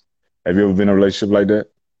qualities. Have you ever been in a relationship like that?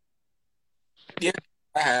 Yeah,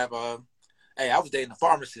 I have. Hey, I was dating a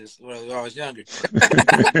pharmacist when I was younger. Had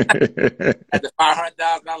the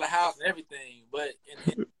 $500,000 house and everything, but in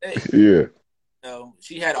the day,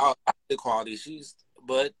 she had all the qualities.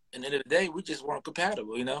 But at the end of the day, we just weren't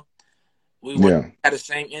compatible. We weren't had the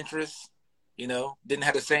same interests. Didn't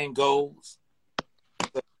have the same goals.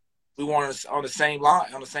 we weren't on the same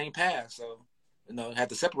line, on the same path. So, had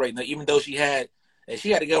to separate. Now, even though she had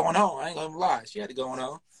to go on home. I ain't gonna lie, she had to go on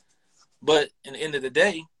home. But in the end of the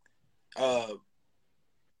day,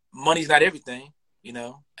 money's not everything,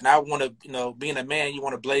 And I want to, being a man, you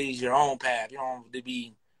want to blaze your own path. You don't want to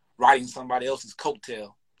be riding somebody else's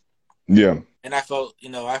coattail. Yeah. And I felt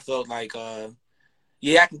like, I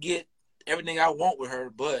can get everything I want with her,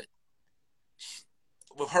 but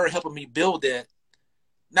with her helping me build that,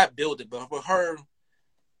 not build it, but with her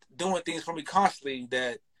doing things for me constantly,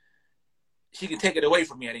 that she can take it away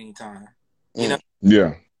from me at any time.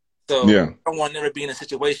 Yeah. So yeah. I don't want to never be in a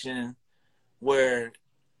situation where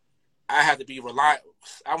I have to be reliant.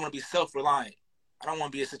 I want to be self-reliant. I don't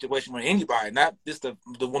want to be in a situation where anybody, not just the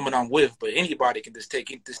woman I'm with, but anybody can just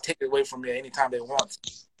take it away from me at any time they want.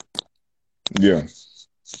 Yeah.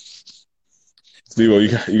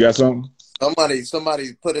 Steve, you got something?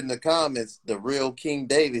 Somebody put in the comments, the real King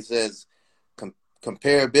David says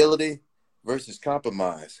comparability versus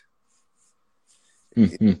compromise.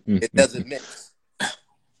 It doesn't mix.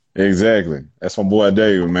 Exactly. That's my boy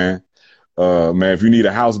David, man. Man, if you need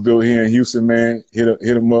a house built here in Houston, man, hit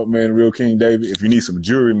him up, man. Real King David. If you need some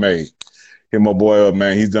jewelry made, hit my boy up,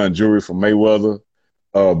 man. He's done jewelry for Mayweather,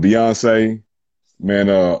 Beyonce, man.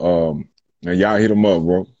 Man, y'all hit him up,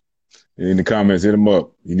 bro. In the comments, hit him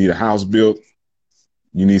up. You need a house built.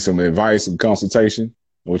 You need some advice and consultation.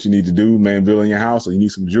 What you need to do, man, building your house, or you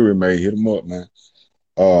need some jewelry made, hit him up, man.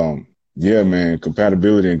 Yeah, man,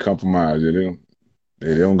 compatibility and compromise,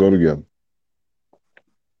 they don't go together.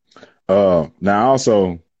 Now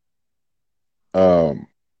also,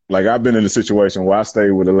 like I've been in a situation where I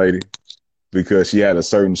stayed with a lady because she had a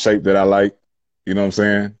certain shape that I like, you know what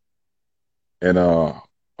I'm saying? And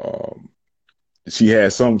she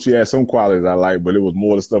had some qualities I like, but it was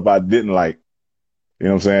more the stuff I didn't like. You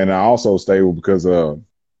know what I'm saying? I also stayed with because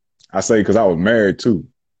because I was married too.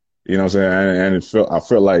 You know what I'm saying? And I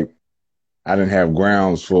felt like I didn't have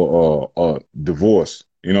grounds for divorce.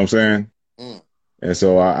 You know what I'm saying? And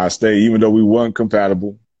so I stayed, even though we weren't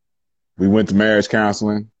compatible. We went to marriage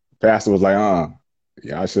counseling. Pastor was like, I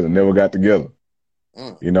should have never got together.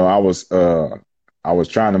 You know, I was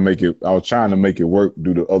trying to make it work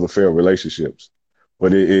due to other failed relationships,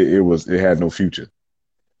 but it had no future.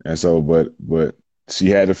 And so, but she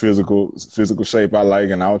had the physical shape I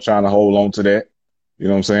like, and I was trying to hold on to that. You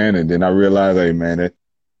know what I'm saying? And then I realized, hey man,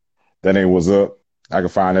 that ain't what's up. I can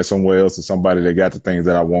find that somewhere else, or somebody that got the things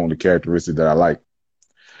that I want, the characteristics that I like.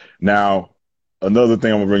 Now, another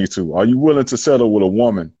thing I'm gonna bring you to: are you willing to settle with a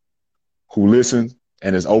woman who listens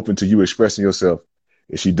and is open to you expressing yourself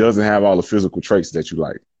if she doesn't have all the physical traits that you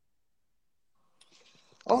like?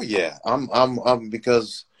 Oh yeah, I'm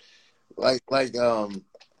because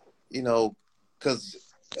you know, because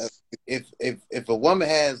if a woman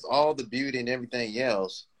has all the beauty and everything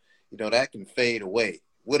else, that can fade away.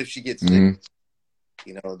 What if she gets sick?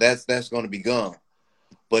 That's going to be gone.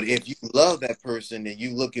 But if you love that person and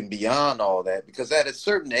you looking beyond all that, because at a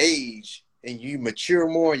certain age and you mature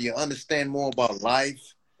more, you understand more about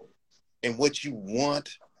life and what you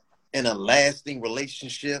want in a lasting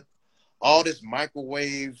relationship, all this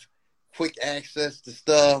microwave, quick access to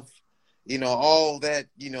stuff, all that,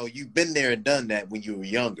 you've been there and done that when you were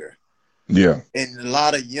younger. Yeah. And a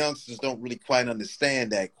lot of youngsters don't really quite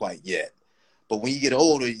understand that quite yet. But when you get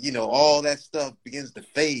older, all that stuff begins to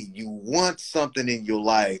fade. You want something in your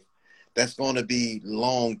life that's going to be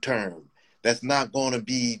long term. That's not going to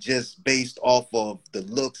be just based off of the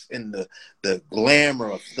looks and the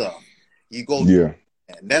glamour of stuff. You go, yeah,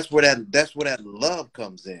 and that's where that love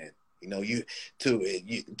comes in.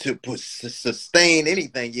 To sustain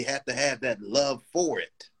anything, you have to have that love for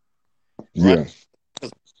it. Right? Yeah.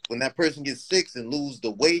 Because when that person gets sick and lose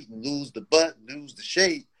the weight and lose the butt, and lose the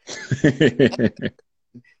shape,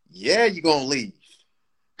 yeah, you're gonna leave.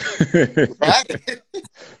 Right?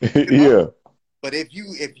 Yeah. But if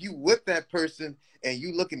you with that person and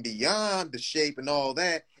you looking beyond the shape and all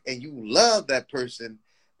that, and you love that person,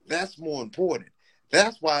 that's more important.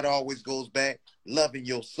 That's why it always goes back loving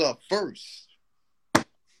yourself first.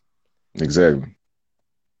 Exactly.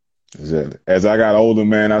 As I got older,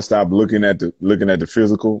 man, I stopped looking at the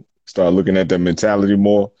physical, started looking at the mentality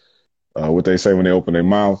more. What they say when they open their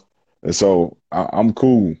mouth. And so I'm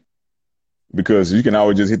cool because you can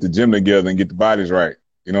always just hit the gym together and get the bodies right.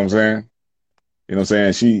 You know what I'm saying? You know what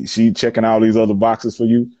I'm saying? She checking all these other boxes for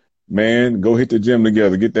you. Man, go hit the gym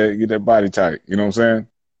together. Get that body tight. You know what I'm saying?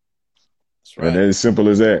 That's right. And it's as simple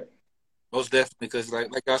as that. Most definitely, because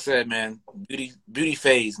like I said, man, beauty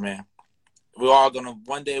phase, man.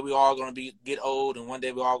 One day we're all gonna get old, and one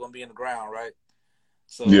day we're all gonna be in the ground, right?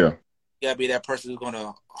 So yeah, You gotta be that person who's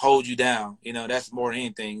gonna hold you down. You know, that's more than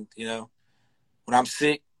anything. You know, when I'm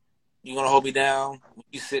sick, you're gonna hold me down. When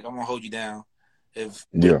you're sick, I'm gonna hold you down. If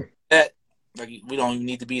that, like, we don't even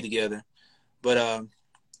need to be together. But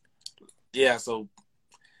yeah. So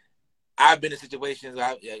I've been in situations.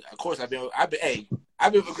 Of course, I've been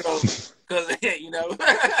with girls because you know.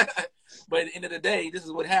 But at the end of the day, this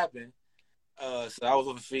is what happened. So I was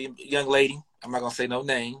with a young lady. I'm not gonna say no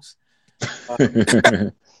names.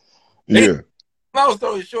 Yeah. Long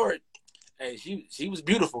story short, hey, she was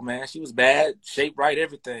beautiful, man. She was bad, shaped right,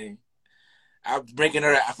 everything. I was bringing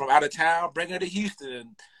her from out of town, bringing her to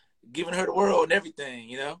Houston, giving her the world and everything,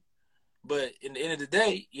 you know. But in the end of the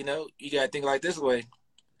day, you know, you gotta think like this way.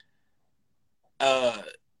 I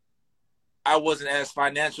wasn't as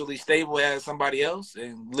financially stable as somebody else,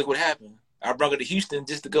 and look what happened. I brought her to Houston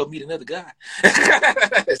just to go meet another guy.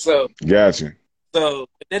 So Gotcha. So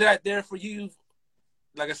they're not there for you.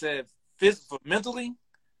 Like I said, physical, mentally,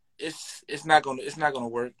 it's not gonna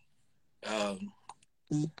work.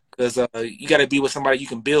 Because you got to be with somebody you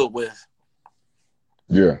can build with.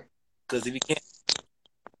 Yeah. Because if you can't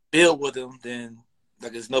build with them, then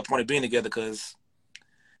like there's no point of being together. Because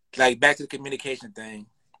like back to the communication thing,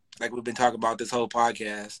 like we've been talking about this whole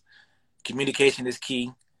podcast, communication is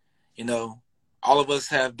key. You know, all of us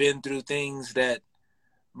have been through things that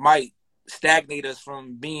might stagnate us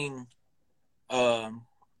from being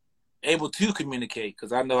able to communicate.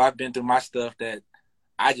 Because I know I've been through my stuff that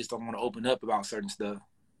I just don't want to open up about certain stuff.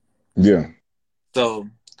 Yeah. So,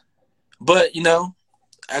 but you know,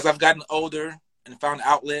 as I've gotten older and found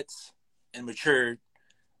outlets and matured,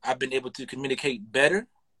 I've been able to communicate better.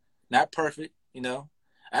 Not perfect, you know.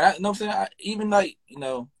 And I you know what I'm saying. Even like, you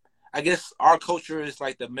know, I guess our culture is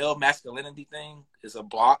like the male masculinity thing is a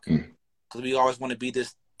block because we always want to be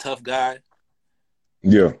this tough guy.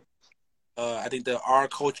 Yeah. I think that our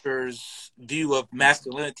culture's view of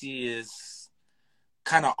masculinity is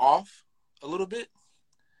kind of off a little bit.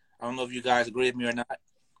 I don't know if you guys agree with me or not,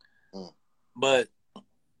 but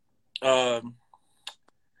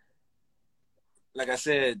like I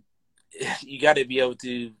said, you got to be able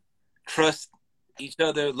to trust each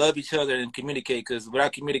other, love each other, and communicate. Because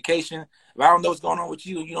without communication, if I don't know what's going on with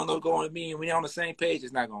you, and you don't know what's going on with me, and we're on the same page,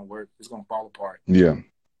 it's not going to work. It's going to fall apart. Yeah.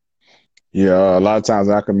 Yeah. A lot of times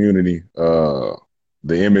in our community, the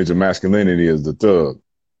image of masculinity is the thug.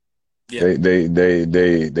 Yeah.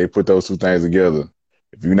 They put those two things together.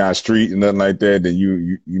 If you're not street and nothing like that, then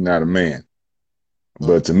you're not a man.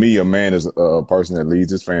 But to me, a man is a person that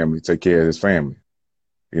leads his family, take care of his family.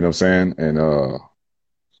 You know what I'm saying? And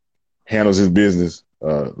handles his business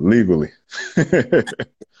legally.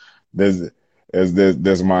 That's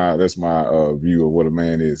my view of what a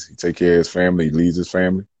man is. He take care of his family, he leads his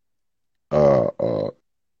family, you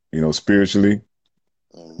know, spiritually,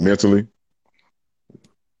 mentally,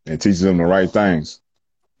 and teaches them the right things.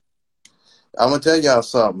 I'm gonna tell y'all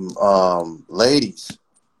something, ladies,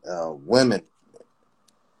 women.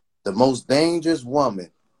 The most dangerous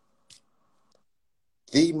woman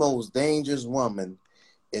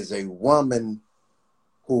is a woman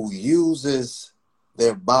who uses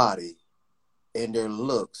their body and their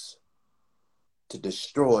looks to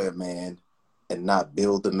destroy a man and not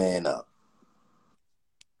build the man up.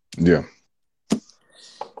 Yeah.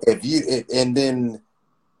 And then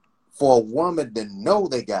for a woman to know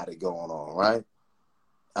they got it going on, right?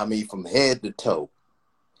 I mean, from head to toe,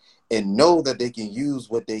 and know that they can use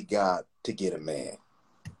what they got to get a man,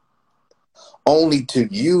 only to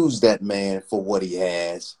use that man for what he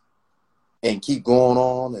has and keep going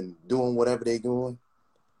on and doing whatever they're doing.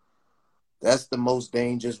 That's the most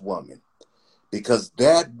dangerous woman, because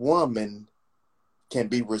that woman can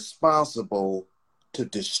be responsible to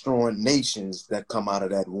destroying nations that come out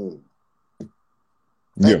of that womb.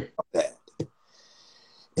 Think about that.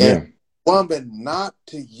 And woman not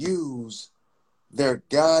to use their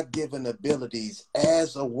God-given abilities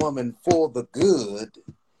as a woman for the good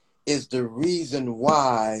is the reason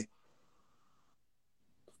why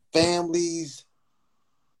families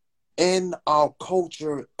and our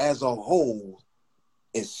culture as a whole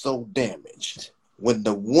is so damaged. When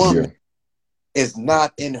the woman is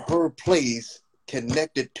not in her place,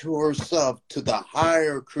 connected to herself, to the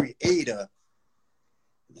higher creator,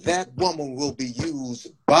 that woman will be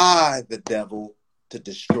used by the devil to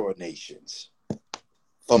destroy nations.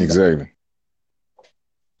 Exactly.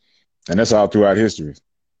 And that's all throughout history.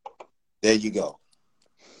 There you go.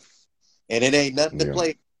 And it ain't nothing to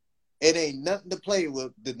play. It ain't nothing to play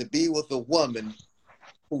with than to be with a woman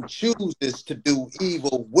who chooses to do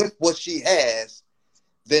evil with what she has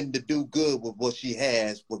than to do good with what she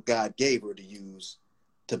has, what God gave her to use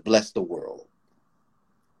to bless the world.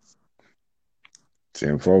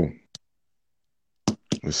 10-4.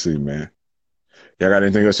 Let's see, man. Y'all got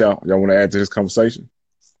anything else y'all want to add to this conversation?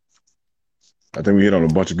 I think we hit on a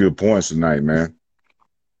bunch of good points tonight, man.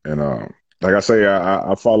 And like I say,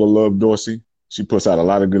 I follow Love Dorsey. She puts out a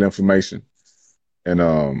lot of good information,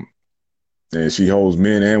 and she holds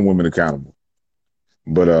men and women accountable.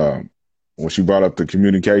 But when she brought up the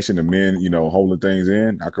communication, the men, holding things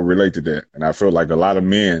in, I could relate to that, and I feel like a lot of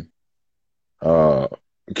men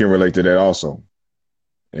can relate to that also.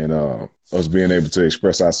 And us being able to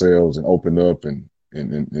express ourselves and open up and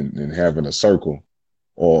having a circle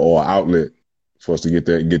or outlet for us to get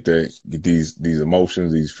these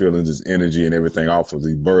emotions, these feelings, this energy and everything off of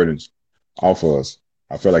these burdens off of us.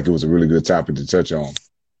 I felt like it was a really good topic to touch on.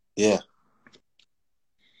 Yeah.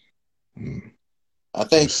 I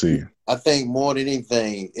think more than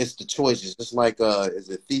anything, it's the choices. It's like is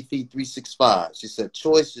it Fifi 365? She said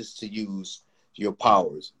choices to use your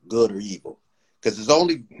powers, good or evil. Because there's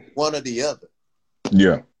only one or the other.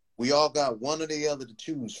 Yeah. We all got one or the other to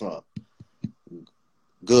choose from.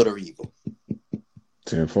 Good or evil.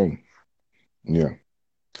 10-4. Yeah.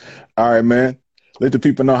 All right, man. Let the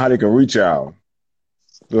people know how they can reach y'all.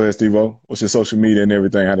 Go ahead, Steve-O. What's your social media and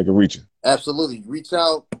everything, how they can reach you? Absolutely. Reach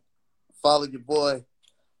out. Follow your boy,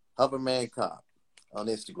 Hoverman Cop, on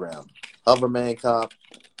Instagram. Hoverman Cop.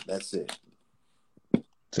 That's it.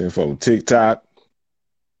 10-4. TikTok.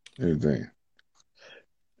 Everything.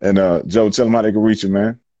 And Joe, tell them how they can reach you,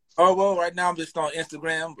 man. Oh, well, right now I'm just on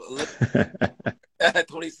Instagram,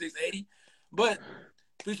 2680. But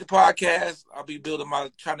future podcast, I'll be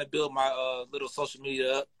trying to build my little social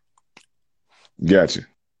media up. Gotcha.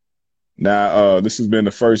 Now, this has been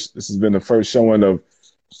the first showing of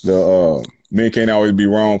the Men Can't Always Be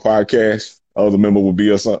Wrong podcast. Other member will be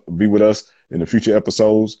with us in the future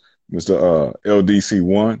episodes. Mr.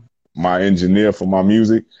 LDC1, my engineer for my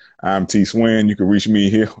music. I'm T Swin. You can reach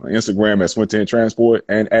me here on Instagram at Swinton Transport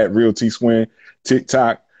and at Real T Swin.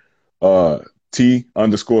 TikTok,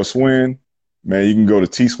 T_Swin. Man, you can go to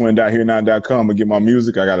tswin.herenow.com and get my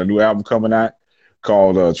music. I got a new album coming out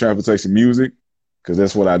called Transportation Music, because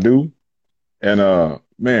that's what I do. And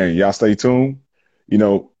man, y'all stay tuned.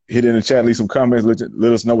 Hit in the chat, leave some comments, let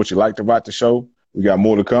us know what you liked about the show. We got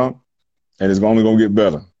more to come, and it's only gonna get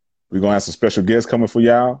better. We're gonna have some special guests coming for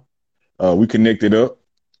y'all. We connected up.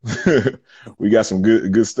 We got some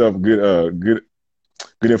good stuff, good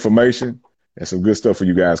information, and some good stuff for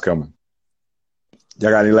you guys coming. Y'all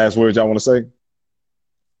got any last words y'all want to say?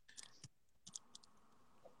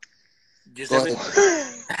 Just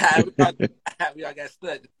we all got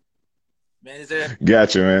stuck. Man, is there?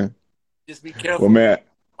 Gotcha, man. Just be careful. Well, man.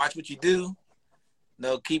 Watch what you do.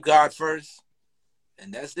 Keep God first.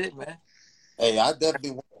 And that's it, man. Hey, I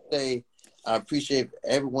definitely want to say I appreciate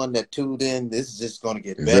everyone that tuned in. This is just going to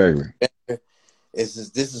get better. This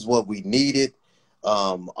is what we needed.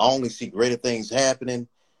 I only see greater things happening,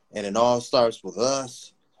 and it all starts with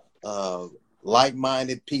us,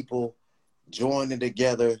 like-minded people joining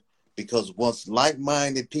together, because once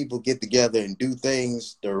like-minded people get together and do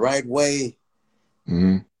things the right way,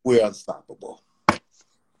 we're unstoppable.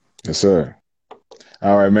 Yes, sir.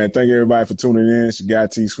 All right, man. Thank you, everybody, for tuning in. It's your guy,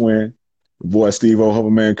 T Swin, your boy, Steve-O,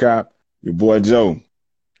 Hoverman Cop, your boy, Joe.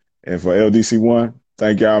 And for LDC1,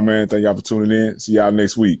 thank y'all, man. Thank y'all for tuning in. See y'all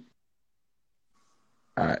next week.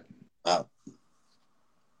 All right.